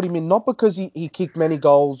 and I put him in not because he kicked many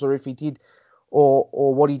goals or if he did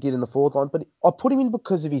or what he did in the forward line, but I put him in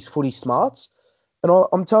because of his footy smarts. And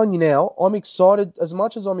I'm telling you now, I'm excited. As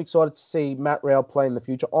much as I'm excited to see Matt Rowell play in the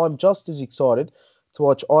future, I'm just as excited to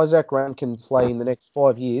watch Isaac Rankin play in the next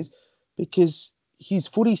 5 years because his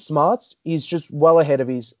footy smarts is just well ahead of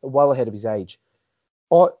his age.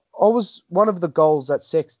 I was one of the goals that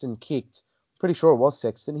Sexton kicked. Pretty sure it was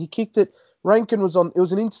Sexton. He kicked it. Rankin was on. It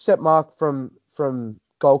was an intercept mark from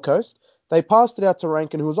Gold Coast. They passed it out to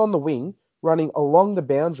Rankin, who was on the wing, running along the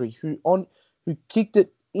boundary, who kicked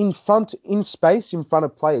it in space in front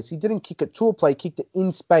of players. He didn't kick it to a play, kicked it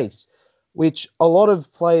in space, which a lot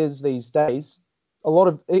of players these days, a lot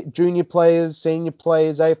of junior players, senior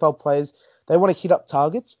players, AFL players, they want to hit up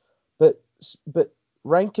targets, but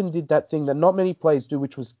Rankin did that thing that not many players do,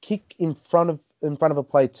 which was kick in front of a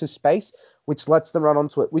player to space, which lets them run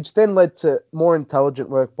onto it, which then led to more intelligent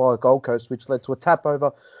work by Gold Coast, which led to a tap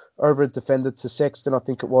over a defender to Sexton, I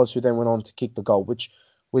think it was, who then went on to kick the goal, which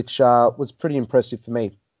was pretty impressive for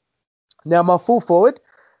me. Now, my full forward,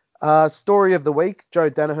 story of the week, Joe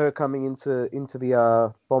Danaher coming into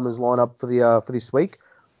the Bombers lineup for this week.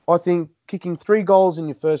 I think kicking 3 goals in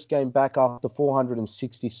your first game back after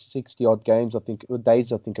 460 odd games,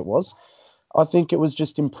 days it was. I think it was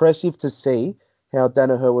just impressive to see how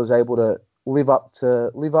Danaher was able to live up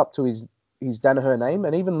to his Danaher name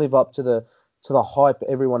and even live up to the hype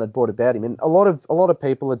everyone had brought about him. And a lot of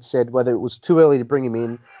people had said whether it was too early to bring him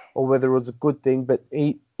in or whether it was a good thing, but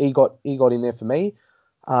he got in there for me.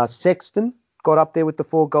 Sexton got up there with the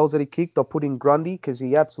 4 goals that he kicked. I put in Grundy because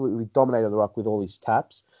he absolutely dominated the ruck with all his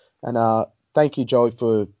taps. And thank you, Joey,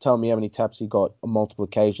 for telling me how many taps he got on multiple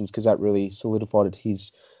occasions because that really solidified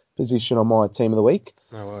his position on my team of the week.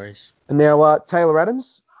 No worries. And now Taylor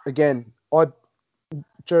Adams, again,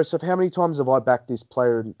 Joseph, how many times have I backed this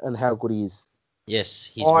player and how good he is? Yes,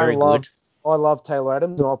 he's very good. I love Taylor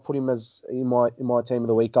Adams, and I put him as in my team of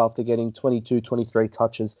the week after getting 22, 23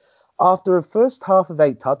 touches after a first half of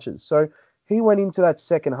 8 touches. So he went into that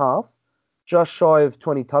second half just shy of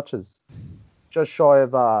 20 touches, just shy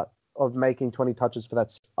of making 20 touches for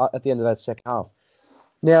that at the end of that second half.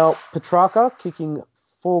 Now Petrarca kicking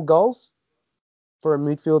 4 goals for a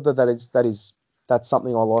midfielder, that's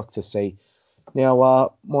something I like to see.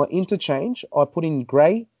 Now my interchange, I put in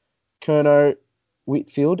Gray, Curnow,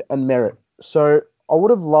 Whitfield, and Merritt. So I would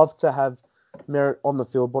have loved to have Merritt on the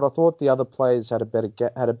field, but I thought the other players had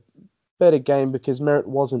a better game because Merritt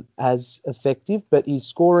wasn't as effective. But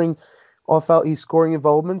I felt his scoring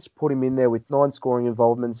involvements put him in there with 9 scoring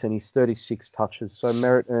involvements and his 36 touches. So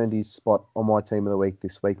Merritt earned his spot on my team of the week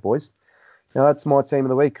this week, boys. Now that's my team of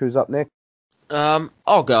the week. Who's up next?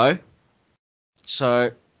 I'll go. So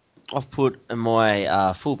I've put in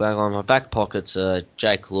my fullback on my back pockets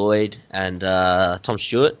Jake Lloyd and Tom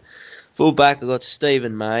Stewart. Fullback I got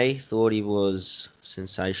Stephen May. Thought he was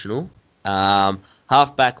sensational.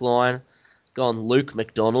 Half back line gone Luke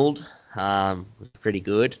McDonald. Was pretty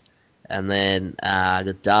good. And then I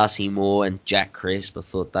got Darcy Moore and Jack Crisp. I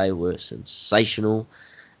thought they were sensational.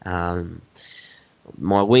 My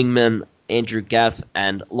wingman Andrew Gaff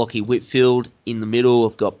and Lockie Whitfield. In the middle,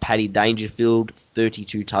 I've got Paddy Dangerfield,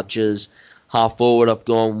 32 touches. Half forward, I've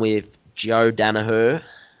gone with Joe Danaher.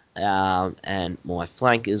 And my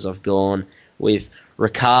flankers, I've gone with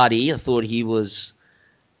Riccardi. I thought he was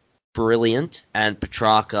brilliant. And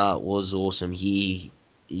Petrarca was awesome. He's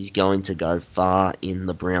going to go far in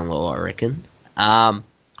the Brownlow, I reckon.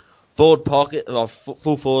 Forward pocket,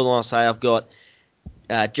 full forward line, I say I've got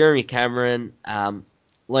Jeremy Cameron,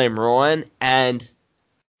 Liam Ryan, and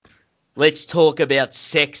let's talk about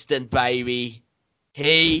Sexton, baby.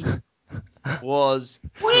 He was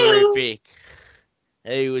terrific.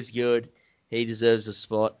 He was good. He deserves a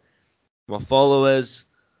spot. My followers,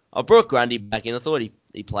 I brought Grundy back in. I thought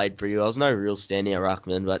he played pretty well. There's no real standout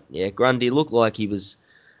ruckman, but yeah, Grundy looked like he was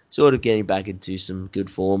sort of getting back into some good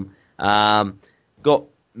form. Got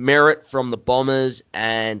Merritt from the Bombers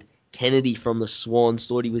and Kennedy from the Swans.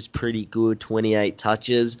 Thought he was pretty good, 28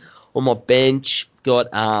 touches. On my bench, got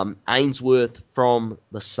Ainsworth from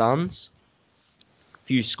the Suns.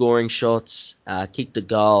 Few scoring shots, kicked a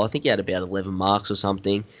goal. I think he had about 11 marks or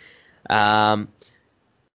something. Robbie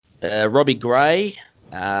Gray,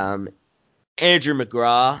 Andrew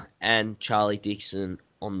McGrath, and Charlie Dixon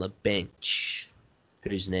on the bench.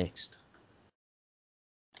 Who's next?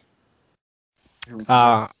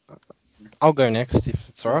 I'll go next if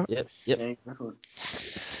it's alright. Yep.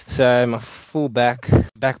 So my full back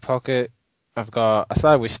pocket, I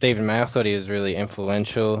started with Stephen May. I thought he was really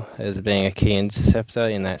influential as being a key interceptor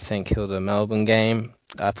in that St Kilda Melbourne game.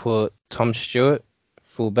 I put Tom Stewart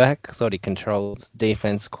full back. I thought he controlled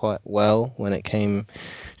defense quite well when it came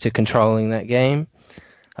to controlling that game.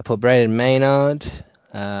 I put Braden Maynard.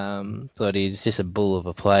 Thought he's just a bull of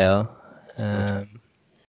a player. I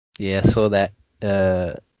saw that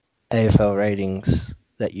AFL ratings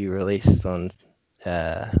that you released on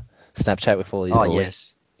Snapchat with all these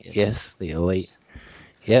elite. Yes, the elite.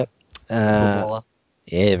 Yep. Yeah,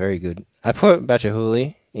 very good. I put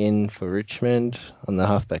Bachahuli in for Richmond on the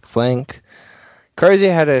halfback flank.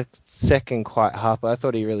 Crozier had a second quite hard, but I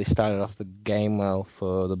thought he really started off the game well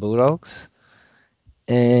for the Bulldogs.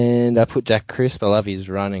 And I put Jack Crisp. I love his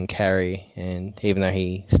run and carry, and even though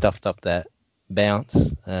he stuffed up that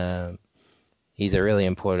bounce, he's a really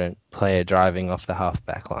important player driving off the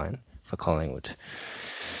half-back line for Collingwood.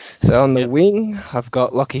 So on the wing, I've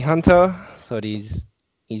got Lockie Hunter. Thought he's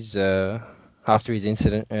after his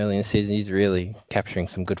incident early in the season, he's really capturing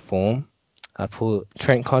some good form. I put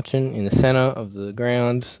Trent Cotchin in the centre of the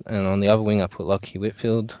ground, and on the other wing, I put Lockie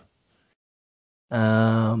Whitfield.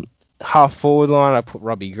 Half forward line, I put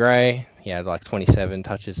Robbie Gray. He had like 27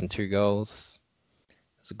 touches and 2 goals.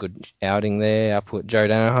 It's a good outing there. I put Joe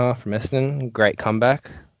Danaher from Essendon. Great comeback.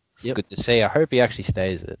 It's good to see. I hope he actually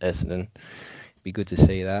stays at Essendon. It'd be good to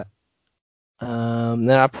see that. Then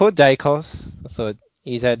I put Dacos. I thought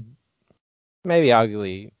he's had maybe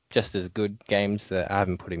arguably just as good games that I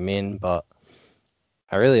haven't put him in, but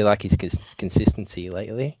I really like his consistency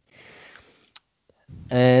lately.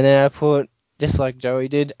 And then I put, just like Joey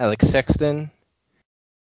did, Alex Sexton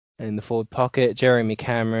in the forward pocket, Jeremy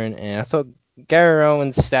Cameron, and I thought Gary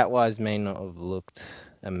Rowan stat-wise may not have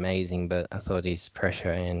looked amazing, but I thought his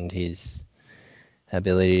pressure and his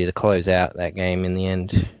ability to close out that game in the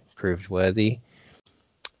end proved worthy.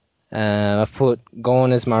 I've put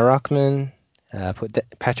Gawn as my ruckman. I put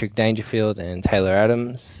Patrick Dangerfield and Taylor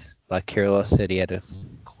Adams. like Kirilos said, he had a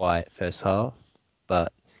quiet first half,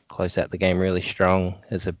 but closed out the game really strong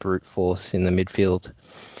as a brute force in the midfield.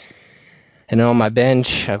 And on my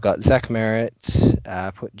bench, I've got Zach Merritt,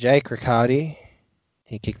 put Jake Riccardi.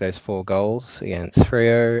 He kicked those 4 goals against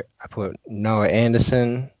Freo. I put Noah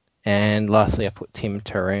Anderson. And lastly, I put Tim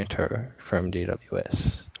Taranto from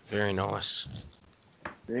DWS. Very nice.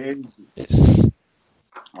 Very good. Yes.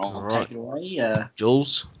 I'll Alright. take it away.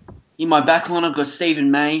 Jules? In my backline, I've got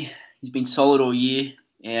Stephen May. He's been solid all year,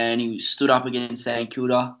 and he stood up against St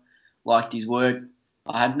Kilda. Liked his work.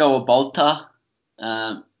 I had Noah Bolter.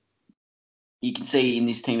 You can see in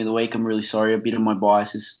this team of the week, I'm really sorry. A bit of my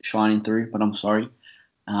bias is shining through, but I'm sorry.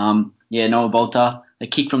 Noah Bolter. A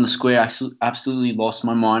kick from the square. I absolutely lost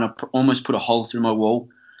my mind. I almost put a hole through my wall.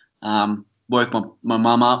 Woke my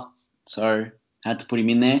mum up, so had to put him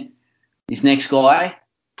in there. This next guy,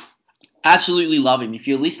 absolutely love him. If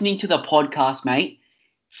you're listening to the podcast, mate,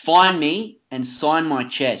 find me and sign my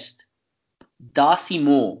chest. Darcy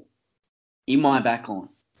Moore in my backline.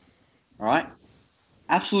 All right?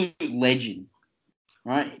 Absolute legend.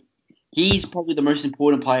 All right? He's probably the most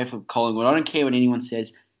important player for Collingwood. I don't care what anyone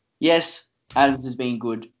says. Yes, Adams has been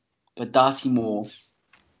good, but Darcy Moore,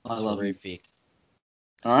 I love him. Terrific.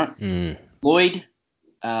 All right? Lloyd,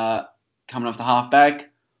 coming off the halfback.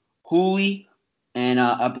 Hooley, and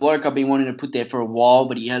a bloke I've been wanting to put there for a while,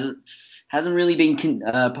 but he hasn't really been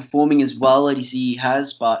performing as well as he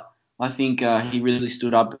has. But I think he really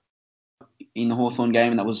stood up in the Hawthorn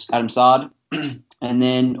game, and that was Adam Sard. And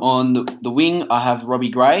then on the wing, I have Robbie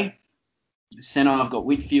Gray. Centre, I've got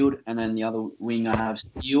Whitfield, and then the other wing, I have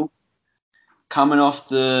Steele. Coming off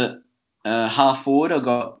the half forward, I've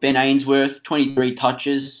got Ben Ainsworth, 23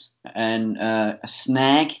 touches and a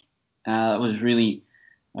snag. That was really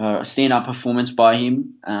a stand-up performance by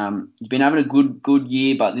him. He's been having a good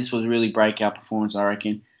year, but this was really breakout performance, I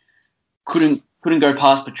reckon. Couldn't go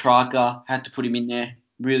past Petrarca. Had to put him in there.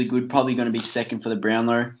 Really good. Probably going to be second for the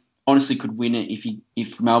Brownlow. Honestly, could win it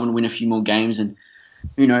if Melbourne win a few more games, and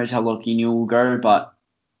who knows how Lockie Newell will go. But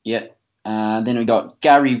yeah. Then we got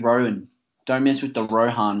Gary Rowan. Don't mess with the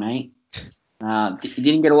Rohan, mate. He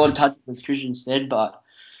didn't get a lot of touches, as Christian said, but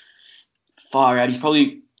far out. He's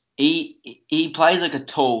probably he plays like a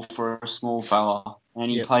tall for a small fella,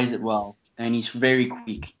 and he plays it well, and he's very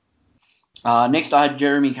quick. Next, I had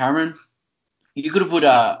Jeremy Cameron. You could have put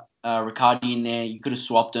Riccardi in there. You could have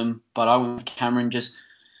swapped him, but I went with Cameron.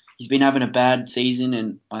 He's been having a bad season,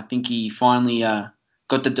 and I think he finally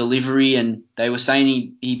got the delivery, and they were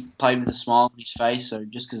saying he played with a smile on his face, so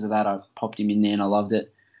just because of that, I popped him in there, and I loved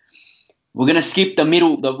it. We're going to skip the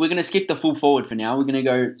middle. We're going to skip the full forward for now. We're going to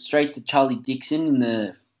go straight to Charlie Dixon in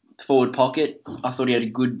the forward pocket. I thought he had a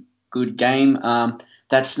good game.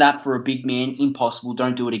 That snap for a big man, impossible.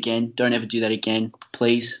 Don't do it again. Don't ever do that again,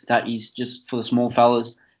 please. That is just for the small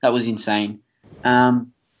fellas. That was insane.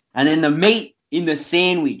 And then the meat in the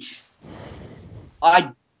sandwich.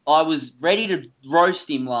 I was ready to roast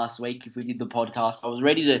him last week if we did the podcast. I was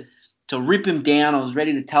ready to rip him down. I was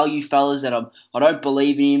ready to tell you fellas that I don't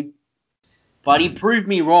believe in him. But he proved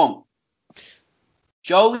me wrong.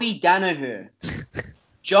 Joey Danaher.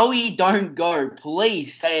 Joey, don't go.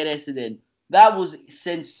 Please stay at Essendon. That was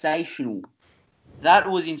sensational.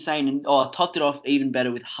 That was insane. And I topped it off even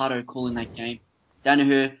better with Hutto calling that game.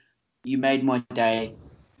 Danaher, you made my day.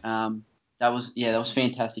 That was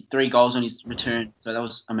fantastic. 3 goals on his return. So that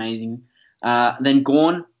was amazing. Then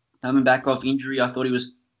Gawn, coming back off injury. I thought he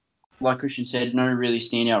was, like Christian said, no really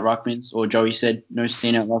standout ruckmans. Or Joey said, no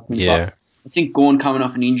standout ruckmans. Yeah. But I think Gawn coming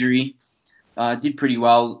off an injury did pretty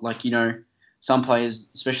well. Some players,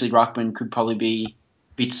 especially ruckman, could probably be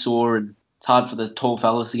a bit sore, and it's hard for the tall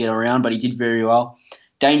fellas to get around, but he did very well.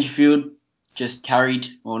 Dangerfield just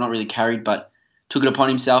not really carried, but took it upon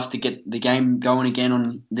himself to get the game going again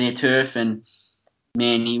on their turf, and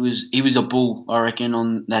man, he was a bull, I reckon,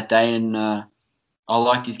 on that day, and I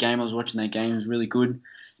liked his game. I was watching that game. It was really good.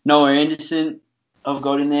 Noah Anderson, I've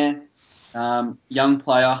got in there. Young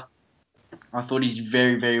player. I thought he's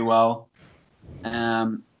very, very well.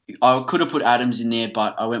 I could have put Adams in there,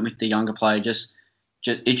 but I went with the younger player.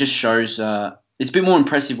 It just shows it's a bit more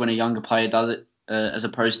impressive when a younger player does it as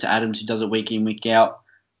opposed to Adams, who does it week in, week out,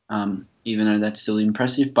 even though that's still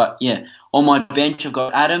impressive. But, yeah, on my bench I've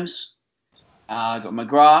got Adams, I've got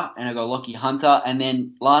McGrath, and I've got Lockie Hunter. And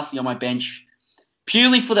then lastly on my bench,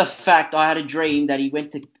 purely for the fact I had a dream that he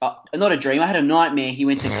went to not a dream, I had a nightmare he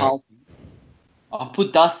went to Carlton. I've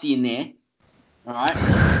put Dusty in there. All right.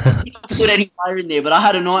 I didn't put any player in there, but I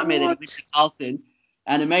had a nightmare that he went to Carlton,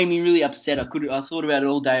 and it made me really upset. I thought about it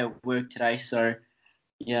all day at work today, so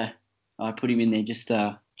yeah, I put him in there just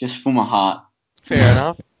for my heart. Fair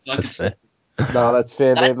enough. So I That's could- fair. No, that's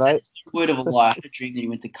fair there, mate. That's a word of a lie. I had a dream that he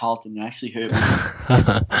went to Carlton and it actually hurt me.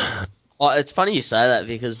 Well, it's funny you say that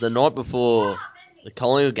because the night before the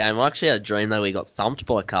Collingwood game, I actually had a dream that we got thumped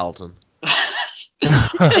by Carlton. And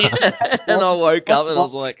I woke up and I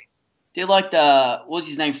was like, They're like the what's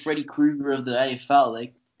his name, Freddy Krueger of the AFL.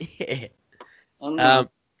 Like yeah. I don't know.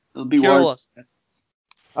 It'll be Kirill, worried.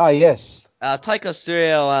 Ah, yes. take us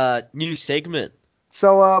through our new segment.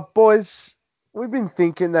 So, boys, we've been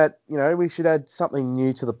thinking that, we should add something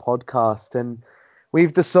new to the podcast, and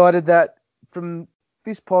we've decided that from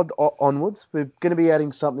this pod onwards, we're going to be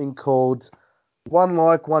adding something called One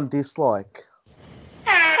Like, One Dislike.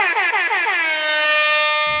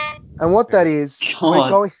 And what that is,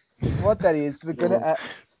 we're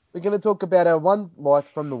going to talk about our one like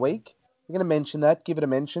from the week. We're going to mention that, give it a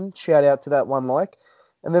mention, shout out to that one like,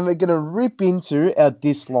 and then we're going to rip into our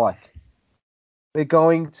dislike. We're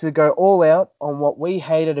going to go all out on what we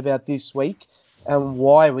hated about this week and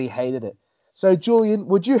why we hated it. So, Julian,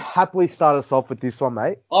 would you happily start us off with this one,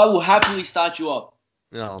 mate? I will happily start you off.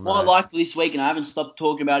 Oh, My no. like for this week, and I haven't stopped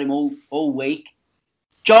talking about him all week.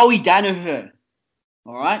 Joey Danaher.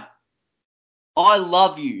 All right? I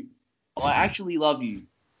love you. I actually love you.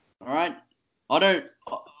 All right?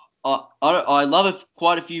 I love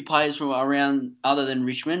quite a few players from around other than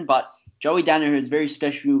Richmond, but Joey Danaher has a very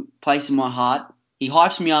special place in my heart. He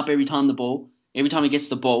hypes me up every time he gets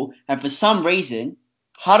the ball, and for some reason,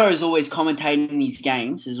 Hutto is always commentating his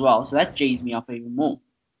games as well, so that G's me up even more.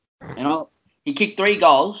 He kicked 3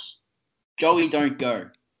 goals. Joey, don't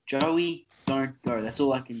go. Joey, don't go. That's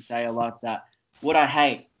all I can say. I like that. What I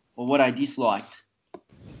hate, or what I disliked.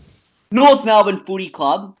 North Melbourne Footy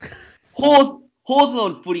Club.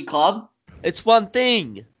 Hawthorn Footy Club. It's one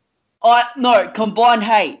thing. No, combined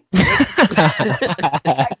hate.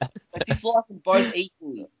 I dislike them both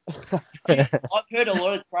equally. I've heard a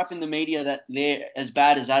lot of crap in the media that they're as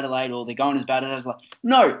bad as Adelaide or they're going as bad as Adelaide.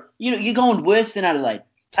 No, you're going worse than Adelaide.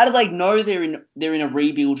 Adelaide know they're in a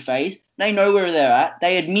rebuild phase. They know where they're at.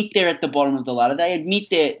 They admit they're at the bottom of the ladder. They admit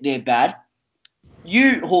they're bad.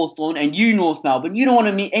 You, Hawthorn, and you, North Melbourne, you don't want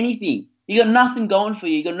to admit anything. You got nothing going for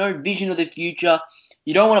you. You got no vision of the future.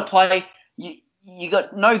 You don't want to play. You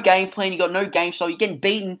got no game plan. You got no game style. You're getting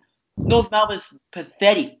beaten. North Melbourne's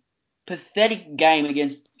pathetic game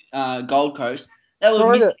against Gold Coast. They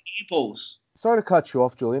were missing balls. Sorry to cut you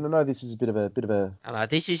off, Julian. I know this is a bit of a. I know,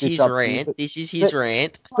 this is his rant.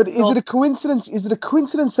 Rant. But is it a coincidence? Is it a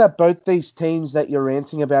coincidence that both these teams that you're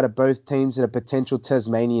ranting about are both teams that are potential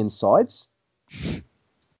Tasmanian sides?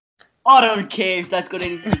 I don't care if that's got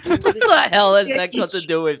anything to do with it. What the hell has that got to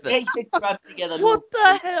do with it? Get your crap together. What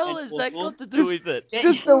the hell has that got to do with it?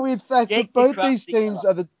 Just the weird fact that both these teams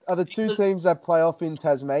together. are the two teams that play off in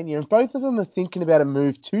Tasmania, and both of them are thinking about a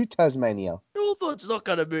move to Tasmania. Hawthorn's not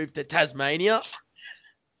going to move to Tasmania.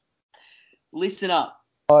 Listen up.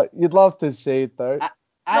 You'd love to see it, though.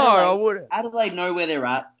 I wouldn't. Adelaide know where they're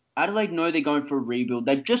at. Adelaide know they're going for a rebuild.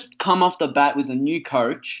 They've just come off the bat with a new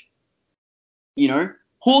coach.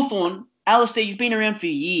 Hawthorn, Alistair, you've been around for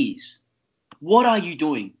years. What are you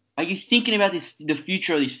doing? Are you thinking about the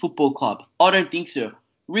future of this football club? I don't think so.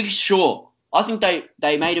 Rick Shaw, I think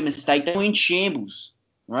they made a mistake. They were in shambles,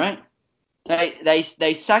 right?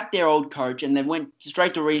 They sacked their old coach and they went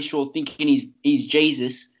straight to Rick Shaw thinking he's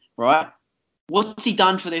Jesus, right? What's he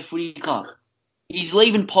done for their footy club? He's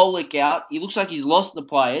leaving Pollock out. He looks like he's lost the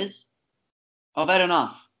players. I've had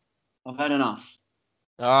enough.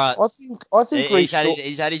 All right. I think He's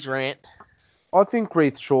had his rant. I think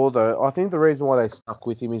Reith Shaw, though, I think the reason why they stuck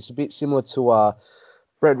with him is a bit similar to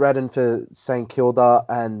Brett Radden for St Kilda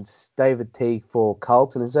and David Teague for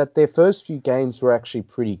Carlton, is that their first few games were actually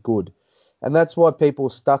pretty good. And that's why people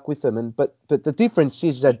stuck with them. But the difference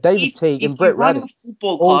is that David Teague and Brett Radden... If you run a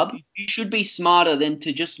football club, you should be smarter than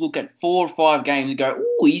to just look at 4 or 5 games and go,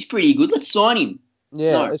 "Ooh, he's pretty good. Let's sign him."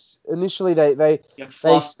 Yeah, No. Initially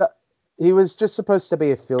he was just supposed to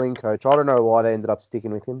be a filling coach. I don't know why they ended up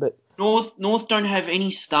sticking with him, but North don't have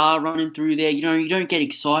any star running through there. You don't get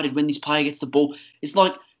excited when this player gets the ball. It's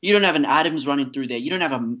like you don't have an Adams running through there. You don't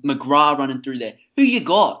have a McGrath running through there. Who you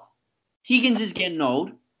got? Higgins is getting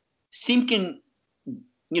old. Simpkin,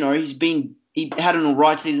 he had an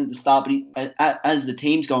alright season at the start, but as the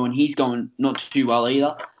team's going, he's going not too well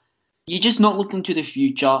either. You're just not looking to the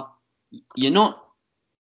future.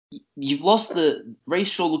 You've lost Reece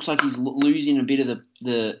Shaw looks like he's losing a bit of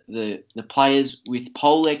the players with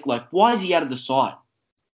Polek. Like, why is he out of the side?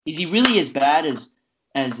 Is he really as bad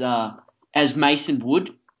as Mason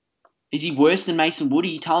Wood? Is he worse than Mason Wood? Are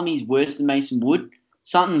you telling me he's worse than Mason Wood?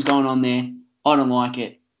 Something's going on there. I don't like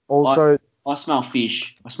it. also I smell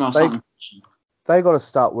fish. I smell something fishy. they got to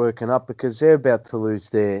start working up because they're about to lose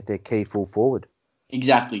their key full forward.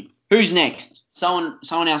 Exactly. Who's next? Someone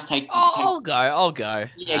else take. I'll go.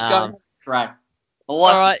 Yeah, go. Right.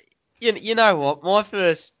 All right. You know what?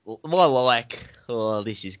 Oh,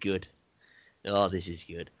 this is good.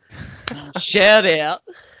 Shout out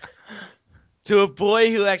to a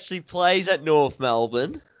boy who actually plays at North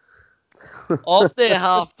Melbourne off their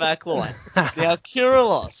half-back line. Now,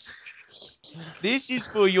 Kyrilos, this is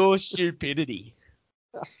for your stupidity.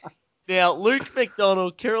 Now, Luke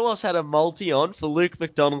McDonald, Kyrilos had a multi on for Luke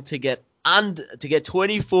McDonald to get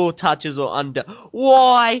 24 touches or under.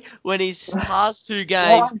 Why, when his past two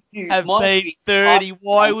games have been 30,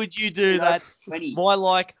 why would you do that?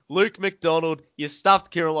 Luke McDonald, you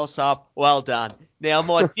stuffed Kyrilos up. Well done. Now,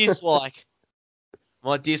 my dislike.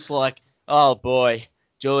 Oh boy,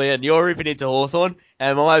 Julian, you're ripping into Hawthorn,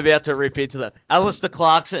 and am I about to rip into them? Alistair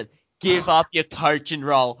Clarkson, give up your coaching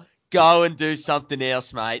role. Go and do something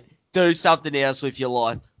else, mate. Do something else with your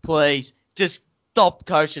life. Please, just stop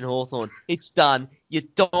coaching Hawthorn. It's done. Your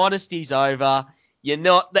dynasty's over. You're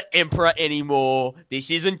not the emperor anymore. This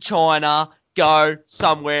isn't China. Go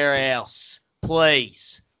somewhere else.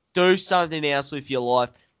 Please, do something else with your life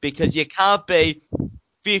because you can't be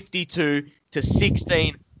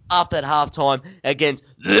 52-16 up at halftime against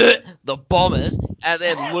the Bombers and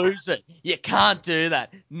then lose it. You can't do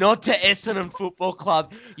that. Not to Essendon Football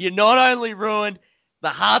Club. You not only ruined the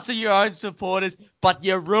hearts of your own supporters, but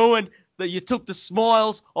you ruined that you took the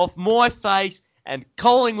smiles off my face and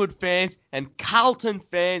Collingwood fans and Carlton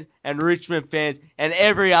fans and Richmond fans and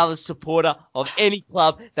every other supporter of any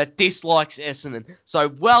club that dislikes Essendon. So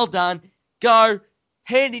well done. Go.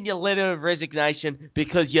 Hand in your letter of resignation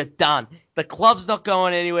because you're done. The club's not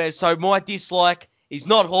going anywhere, so my dislike is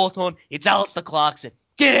not Hawthorn, it's Alistair Clarkson.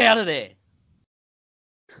 Get out of there.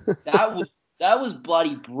 That was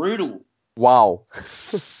bloody brutal. Wow.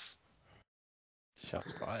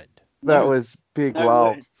 Shots fired. That was big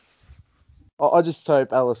wow. Word. I just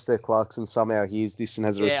hope Alistair Clarkson somehow hears this and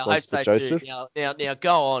has a response for Joseph. Too. Now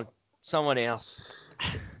go on. Someone else.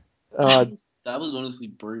 That was honestly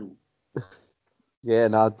brutal. Yeah,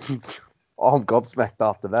 no, I'm gobsmacked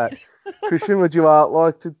after that. Christian, would you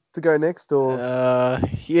like to go next or?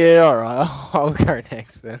 Yeah, all right. I'll go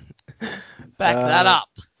next then. Back that up.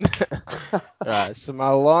 Right,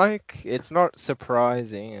 so it's not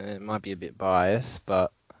surprising and it might be a bit biased,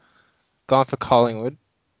 but gone for Collingwood.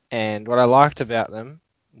 And what I liked about them,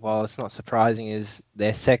 while it's not surprising, is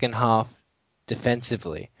their second half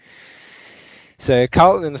defensively. So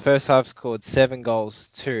Carlton in the first half scored 7 goals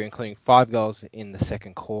too, including 5 goals in the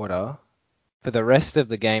second quarter. For the rest of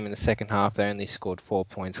the game in the second half, they only scored 4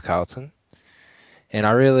 points, Carlton. And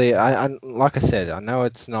I like I said, I know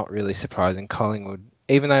it's not really surprising. Collingwood,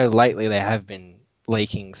 even though lately they have been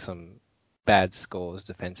leaking some bad scores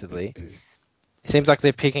defensively, it seems like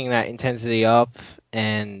they're picking that intensity up,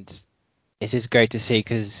 and it's just great to see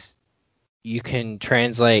because you can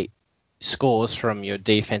translate scores from your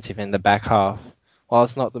defensive in the back half. While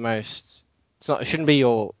it's not it shouldn't be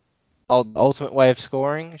your ultimate way of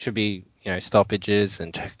scoring. It should be, stoppages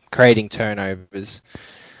and creating turnovers.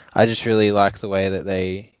 I just really like the way that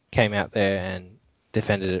they came out there and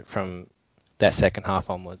defended it from that second half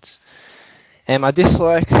onwards. And my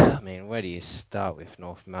dislike, where do you start with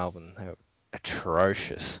North Melbourne? They were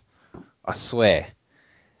atrocious. I swear.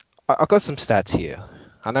 I've got some stats here.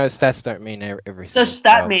 I know stats don't mean everything. The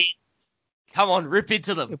stat man. Come on, rip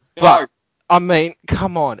into them. But,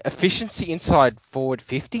 come on. Efficiency inside forward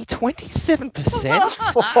 50? 27%?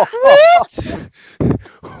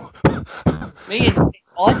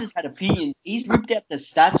 I just had opinions. He's ripped out the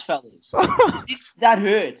stats, fellas. That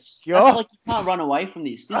hurts. I feel like you can't run away from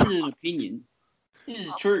this. This is an opinion. This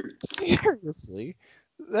is true. Seriously?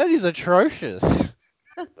 That is atrocious.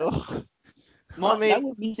 They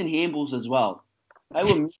were missing handballs as well. They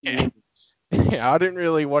were missing handballs. Yeah, I didn't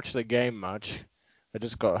really watch the game much. I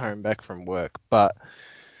just got home back from work. But,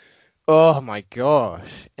 oh my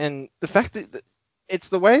gosh. And the fact that it's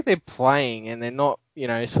the way they're playing and they're not,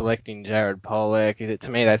 selecting Jared Pollock. To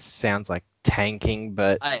me, that sounds like tanking,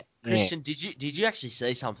 but... Hey, Christian, did you actually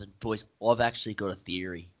say something? Boys, I've actually got a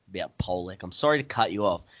theory about Pollock. I'm sorry to cut you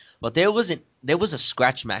off, but there was a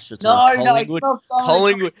scratch match between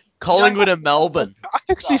Collingwood and Melbourne. I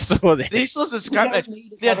actually saw that. This was a scratch match.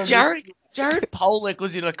 Now, Jared Pollock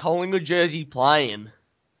was in a Collingwood jersey playing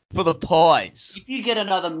for the Pies. If you get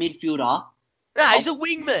another midfielder... No, he's a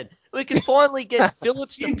wingman. We can finally get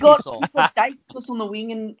Phillips to piss off. You've got Davis on the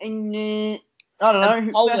wing and I don't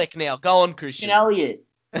know. Pollock now. Go on, Christian. Elliott.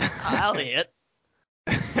 Elliott.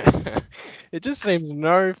 It just seems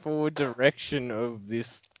no forward direction of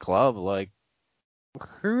this club. Like,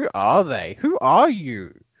 Who are they? Who are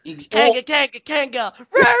you? Kanga.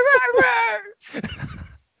 Row.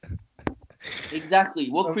 Exactly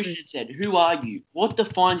what Christian said. Who are you? What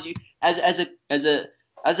defines you as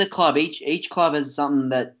a club? Each club has something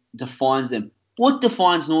that defines them. What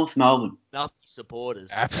defines North Melbourne? Nothing supporters.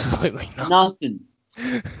 Absolutely not.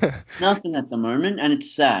 Nothing at the moment, and it's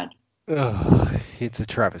sad. Ugh, it's a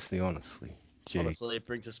travesty, honestly. Gee. Honestly, it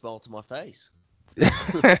brings a smile to my face.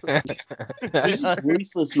 It's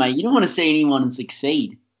ruthless, mate. You don't want to see anyone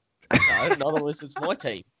succeed. No, not unless it's my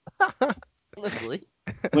team. Honestly.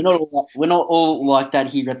 We're not all like that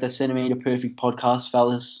here at the Centimetre Perfect podcast,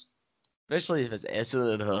 fellas. Especially if it's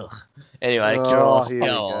Essendon. Ugh. Anyway, Oh, Kirilos, here we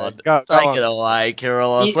go go. on. Go Take on. it away,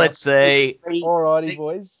 Kirilos. Yeah. Let's see. Alrighty,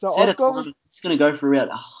 boys. So Set I've a gone. time. It's going to go for about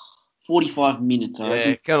 45 minutes, I Yeah,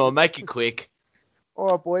 reckon. come on, make it quick. All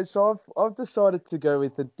right, boys. So I've decided to go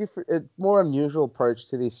with a more unusual approach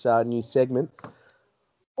to this new segment.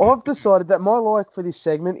 I've decided that my like for this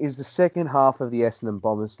segment is the second half of the Essendon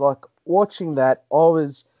Bombers. Like watching that, I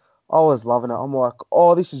was loving it. I'm like,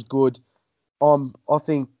 oh, this is good. I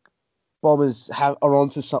think Bombers are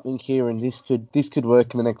onto something here, and this could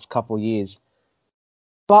work in the next couple of years.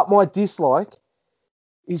 But my dislike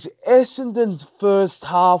is Essendon's first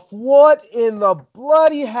half. What in the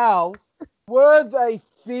bloody hell were they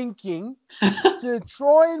thinking to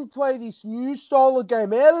try and play this new style of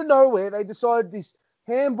game out of nowhere? They decided this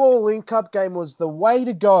handball link-up game was the way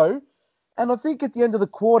to go. And I think at the end of the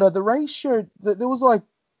quarter, the ratio, there was like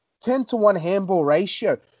 10-1 handball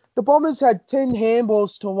ratio. The Bombers had 10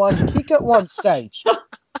 handballs to 1 kick at one stage.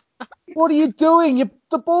 What are you doing?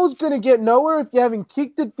 The ball's going to get nowhere if you haven't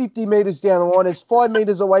kicked it 50 metres down the line. It's 5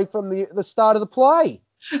 metres away from the start of the play.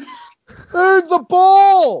 Move the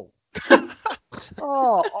ball!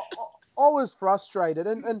 I was frustrated.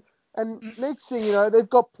 And next thing you know, they've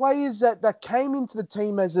got players that came into the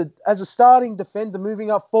team as a starting defender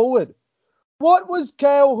moving up forward. What was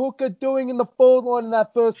Kale Hooker doing in the forward line in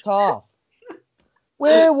that first half?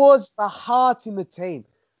 Where was the heart in the team?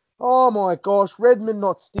 Oh my gosh, Redmond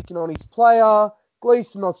not sticking on his player,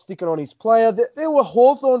 Gleeson not sticking on his player. There were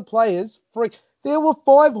Hawthorn players, there were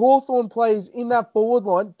 5 Hawthorn players in that forward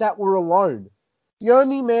line that were alone. The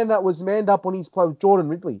only man that was manned up on his play was Jordan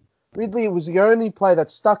Ridley. Ridley was the only player that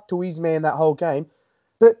stuck to his man that whole game.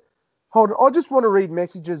 But hold on, I just want to read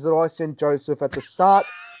messages that I sent Joseph at the start.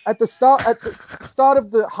 At the start of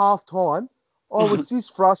the half time, I was this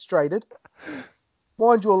frustrated.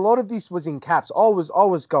 Mind you, a lot of this was in caps. I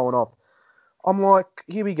was going off. I'm like,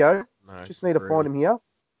 here we go. No, Just need to find him here.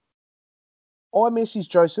 I messaged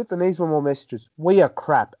Joseph, and these were my messages. We are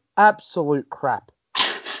crap. Absolute crap.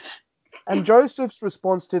 And Joseph's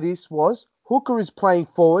response to this was, Hooker is playing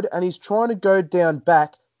forward, and he's trying to go down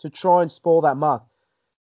back to try and spoil that mark.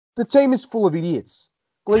 The team is full of idiots.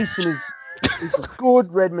 Gleeson isn't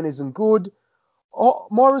good. Redmond isn't good.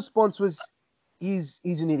 My response was, he's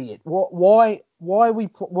an idiot. Why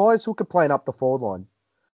is Hooker playing up the forward line?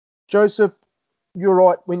 Joseph, you're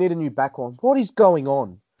right. We need a new back line. What is going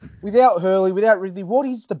on? Without Hurley, without Ridley, what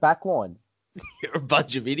is the back line? You're a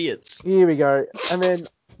bunch of idiots. Here we go. And then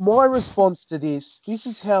my response to this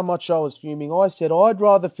is how much I was fuming. I said, I'd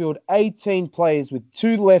rather field 18 players with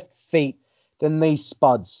 2 left feet than these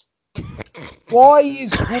spuds. Why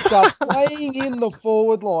is Hooker playing in the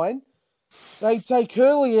forward line? They take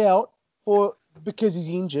Hurley out because he's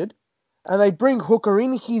injured, and they bring Hooker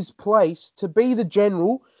in his place to be the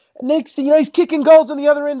general. Next thing you know, he's kicking goals on the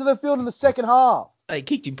other end of the field in the second half. They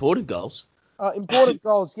kicked important goals. Important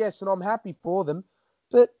goals, yes, and I'm happy for them.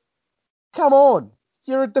 But come on,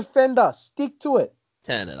 you're a defender. Stick to it.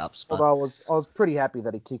 Turn it up, Spud. Although I was pretty happy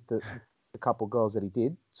that he kicked the couple of goals that he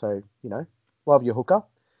did. So, love your Hooker.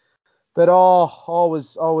 But I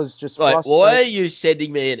was just frustrated. Why are you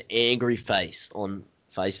sending me an angry face on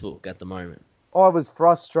Facebook at the moment? I was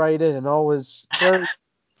frustrated, and I was very...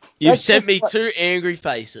 You've sent me 2 angry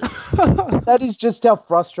faces. That is just how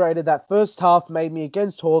frustrated that first half made me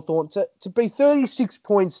against Hawthorn. To be 36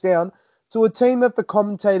 points down to a team that the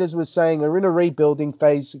commentators were saying are in a rebuilding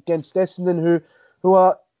phase against Essendon, who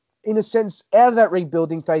are, in a sense, out of that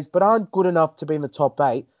rebuilding phase, but aren't good enough to be in the top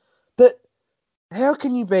 8. But how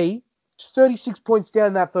can you be 36 points down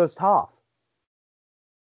in that first half?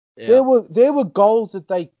 Yeah. There were goals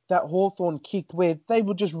that Hawthorn kicked where they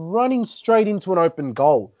were just running straight into an open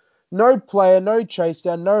goal. No player, no chase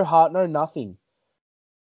down, no heart, no nothing.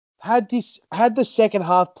 Had the second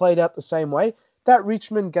half played out the same way, that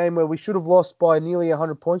Richmond game where we should have lost by nearly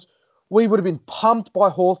 100 points, we would have been pumped by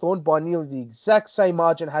Hawthorn by nearly the exact same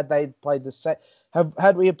margin had we played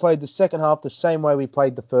the second half the same way we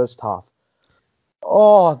played the first half.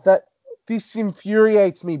 Oh, This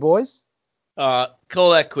infuriates me, boys. All right,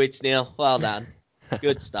 call that quits now. Well done.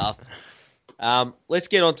 Good stuff. Let's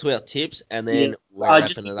get on to our tips, and then we're wrapping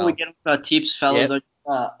just it before we up. get on to our tips, fellas,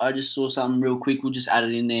 I just saw something real quick. We'll just add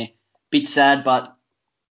it in there. Bit sad, but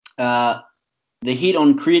the hit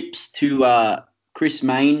on Cripps to Chris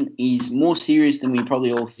Mayne is more serious than we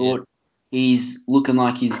probably all thought. Yep. He's looking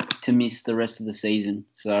like he's to miss the rest of the season.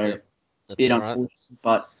 So, Yep, that's bit all right. unfortunate,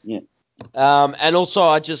 but yeah. And also,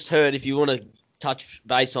 I just heard, if you want to touch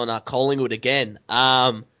base on Collingwood again,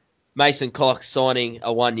 Mason Cox signing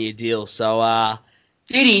a 1-year deal. So,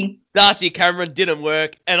 Did he? Darcy Cameron didn't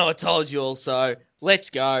work, and I told you all so.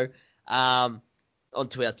 Let's go. On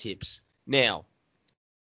to our tips. Now,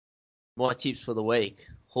 my tips for the week.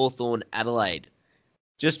 Hawthorn, Adelaide.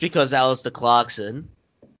 Just because Alistair Clarkson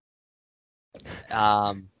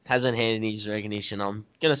hasn't handed his recognition, I'm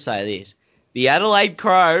going to say this. The Adelaide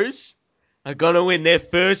Crows are going to win their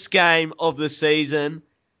first game of the season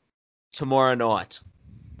tomorrow night.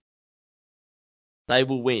 They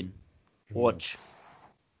will win. Watch.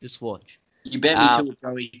 Just watch. You bet me to it,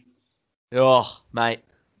 Joey. Oh, mate.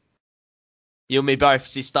 You and me both,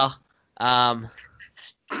 sister.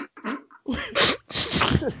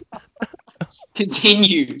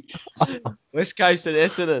 Continue. West Coast and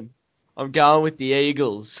Essendon. I'm going with the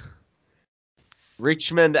Eagles.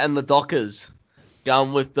 Richmond and the Dockers.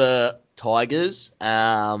 Going with the Tigers.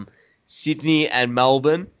 Sydney and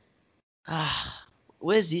Melbourne.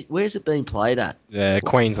 Where's it being played at?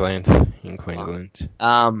 Queensland. In Queensland.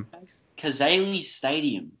 Kazali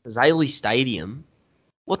Stadium. Kazali Stadium.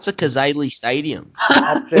 What's a Kazali Stadium?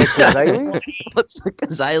 Up there, Kazali? What's a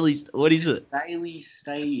Kazali? What is it? Kazali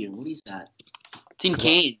Stadium. What is that? It's in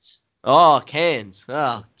Cairns. Oh, Cairns.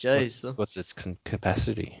 Oh, jeez. What's its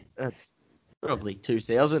capacity? Probably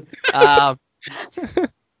 2,000.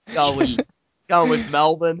 Going with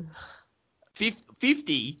Melbourne.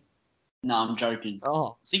 50? No, I'm joking.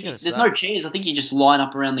 Oh, there's no chairs. I think you just line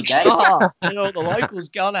up around the gate. Oh, the locals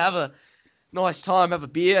going to have a nice time, have a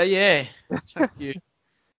beer, yeah. Chuck a few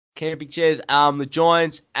camping chairs. The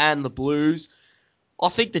Giants and the Blues. I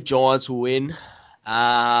think the Giants will win.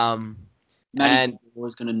 Matty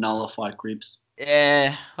was going to nullify Cribs.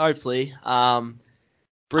 Yeah, hopefully.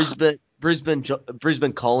 Brisbane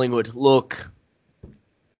Collingwood. Look,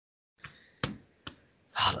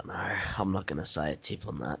 I don't know. I'm not going to say a tip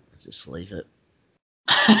on that. Just leave it.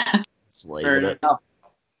 Just leave Fair it. enough.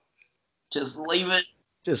 Just leave it.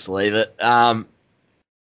 Just leave it. No,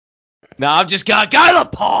 I'm just going, go the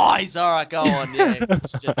Pies! All right, go on. Yeah,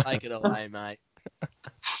 just take it away, mate.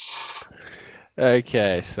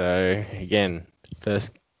 Okay, so again,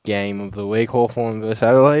 first game of the week, Hawthorn versus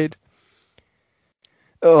Adelaide.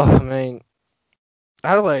 Oh, I mean,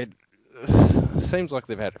 Adelaide seems like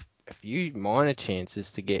they've had a few minor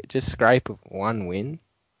chances to just scrape one win.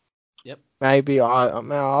 Yep. Maybe I'm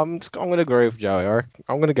going to agree with Joey.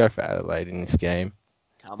 I'm going to go for Adelaide in this game.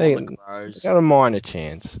 Come on, the Crows. Got a minor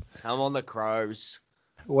chance. Come on, the Crows.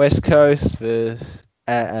 West Coast versus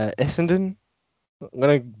Essendon. I'm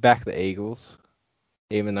going to back the Eagles,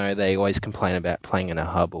 even though they always complain about playing in a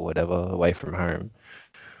hub or whatever away from home.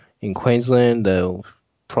 In Queensland, they'll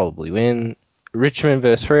probably win. Richmond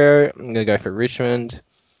versus Freo. I'm going to go for Richmond.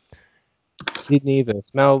 Sydney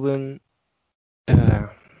versus Melbourne.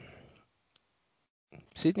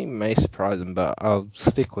 Sydney may surprise them, but I'll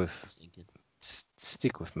stick with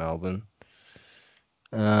Melbourne.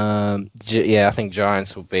 I think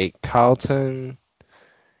Giants will beat Carlton.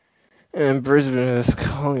 And Brisbane versus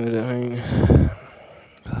Collingwood. I mean,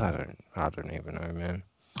 I don't even know, man.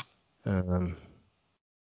 I'm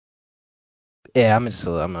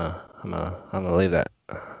gonna leave that.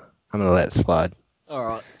 I'm gonna let it slide. All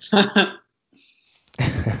right.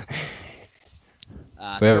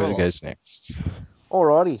 Whoever goes next.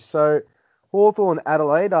 Alrighty, so Hawthorn,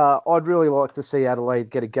 Adelaide. I'd really like to see Adelaide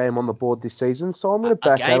get a game on the board this season, so I'm going to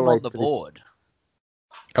back a game Adelaide on the board.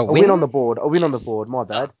 A win on the board. A win on the board. My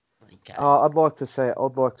bad. Okay. I'd like to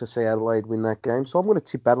see Adelaide win that game, so I'm going to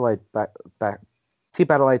tip Adelaide tip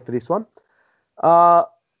Adelaide for this one.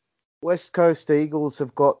 West Coast Eagles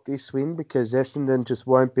have got this win because Essendon just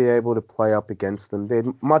won't be able to play up against them. They're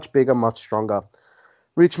much bigger, much stronger.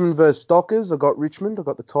 Richmond versus Dockers. I've got Richmond. I've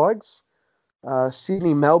got the Tigers.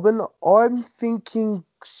 Sydney, Melbourne. I'm thinking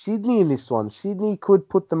Sydney in this one. Sydney could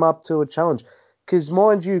put them up to a challenge. Because,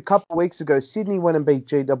 mind you, a couple of weeks ago, Sydney went and beat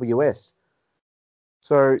GWS.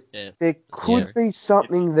 So there could be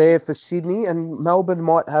something there for Sydney, and Melbourne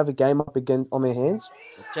might have a game up again on their hands.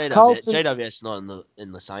 JWS not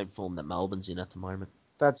in the same form that Melbourne's in at the moment.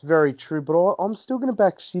 That's very true, but I'm still going to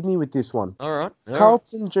back Sydney with this one. All right.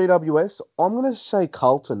 Carlton, GWS, I'm going to say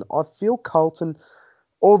Carlton. I feel Carlton,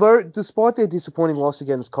 although despite their disappointing loss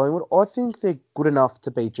against Collingwood, I think they're good enough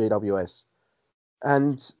to beat GWS.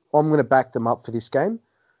 And I'm going to back them up for this game.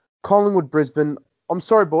 Collingwood, Brisbane, I'm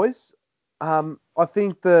sorry, boys. I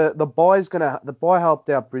think the bye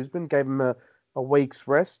helped out Brisbane, gave them a week's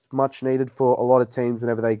rest, much needed for a lot of teams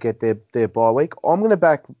whenever they get their bye week. I'm going to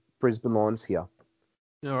back Brisbane Lions here.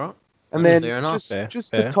 All right. And then fair enough.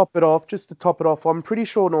 just to top it off, I'm pretty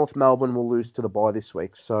sure North Melbourne will lose to the bye this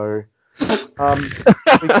week. So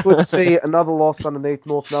we could see another loss underneath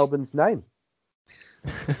North Melbourne's name.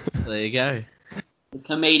 There you go. The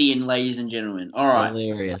comedian, ladies and gentlemen. All right.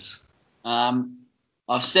 Hilarious. I've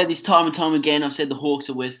said this time and time again. I've said the Hawks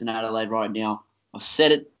are Western Adelaide right now. I've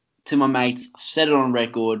said it to my mates. I've said it on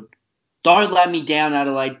record. Don't let me down,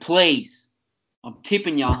 Adelaide, please. I'm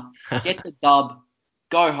tipping ya. Get the dub.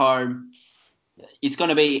 Go home. It's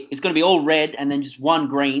gonna be all red and then just one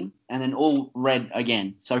green and then all red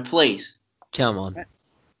again. So please, Come on.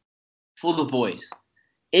 for the boys,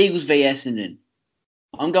 Eagles v Essendon.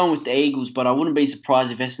 I'm going with the Eagles, but I wouldn't be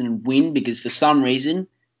surprised if Essendon win because for some reason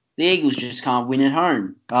the Eagles just can't win at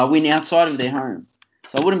home. Win outside of their home.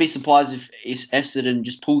 So I wouldn't be surprised if Essendon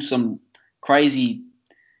just pull some crazy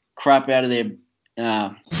crap out of their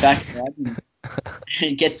backyard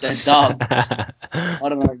and get the dub. I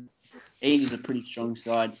don't know. Eagles are a pretty strong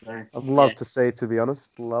side. So I'd love to see it, to be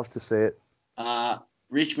honest. Love to see it.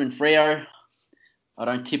 Richmond Freo. I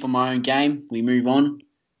don't tip on my own game. We move on.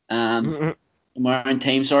 My own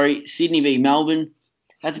team, sorry. Sydney v Melbourne.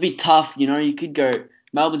 That's a bit tough, you know. You could go.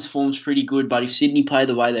 Melbourne's form's pretty good, but if Sydney play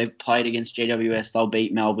the way they've played against GWS, they'll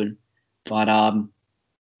beat Melbourne. But I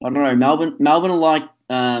don't know. Melbourne are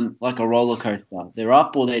like a roller coaster. They're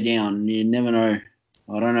up or they're down. You never know.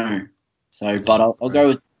 I don't know. So, but I'll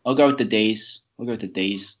go with the D's. I'll go with the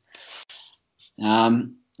D's.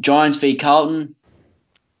 Giants v Carlton.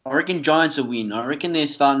 I reckon Giants will win. I reckon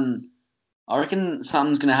something's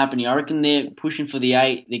going to happen here. I reckon they're pushing for the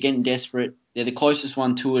 8. They're getting desperate. They're the closest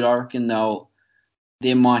one to it. I reckon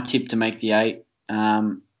they're my tip to make the 8.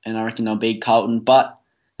 And I reckon they'll beat Carlton. But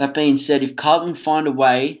that being said, if Carlton find a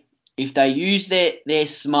way, if they use their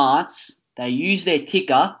smarts, they use their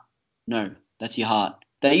ticker. No, that's your heart.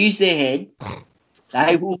 They use their head.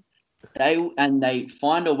 They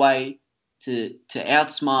find a way to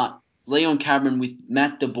outsmart Leon Cameron with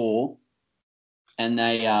Matt DeBoer, and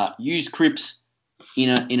they use Cripps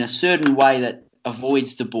in a certain way that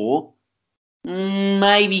avoids DeBoer.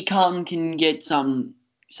 Maybe Carlton can get something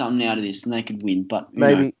out of this and they could win. But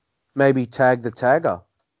maybe tag the tagger.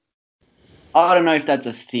 I don't know if that's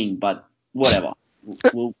a thing, but whatever.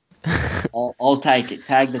 I'll take it.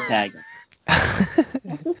 Tag the tagger.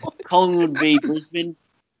 Collingwood v Brisbane.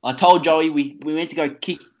 I told Joey we went to go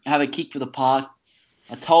have a kick for the park.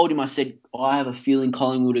 I told him, I said, I have a feeling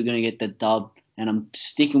Collingwood are going to get the dub, and I'm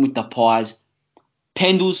sticking with the Pies.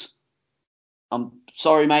 Pendles, I'm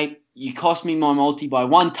sorry, mate. You cost me my multi by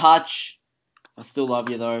one touch. I still love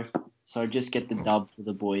you, though. So just get the dub for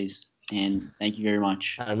the boys, and thank you very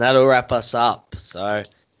much. And that'll wrap us up. So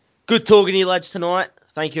good talking to you lads tonight.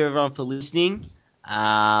 Thank you, everyone, for listening.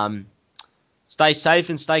 Stay safe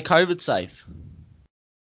and stay COVID safe.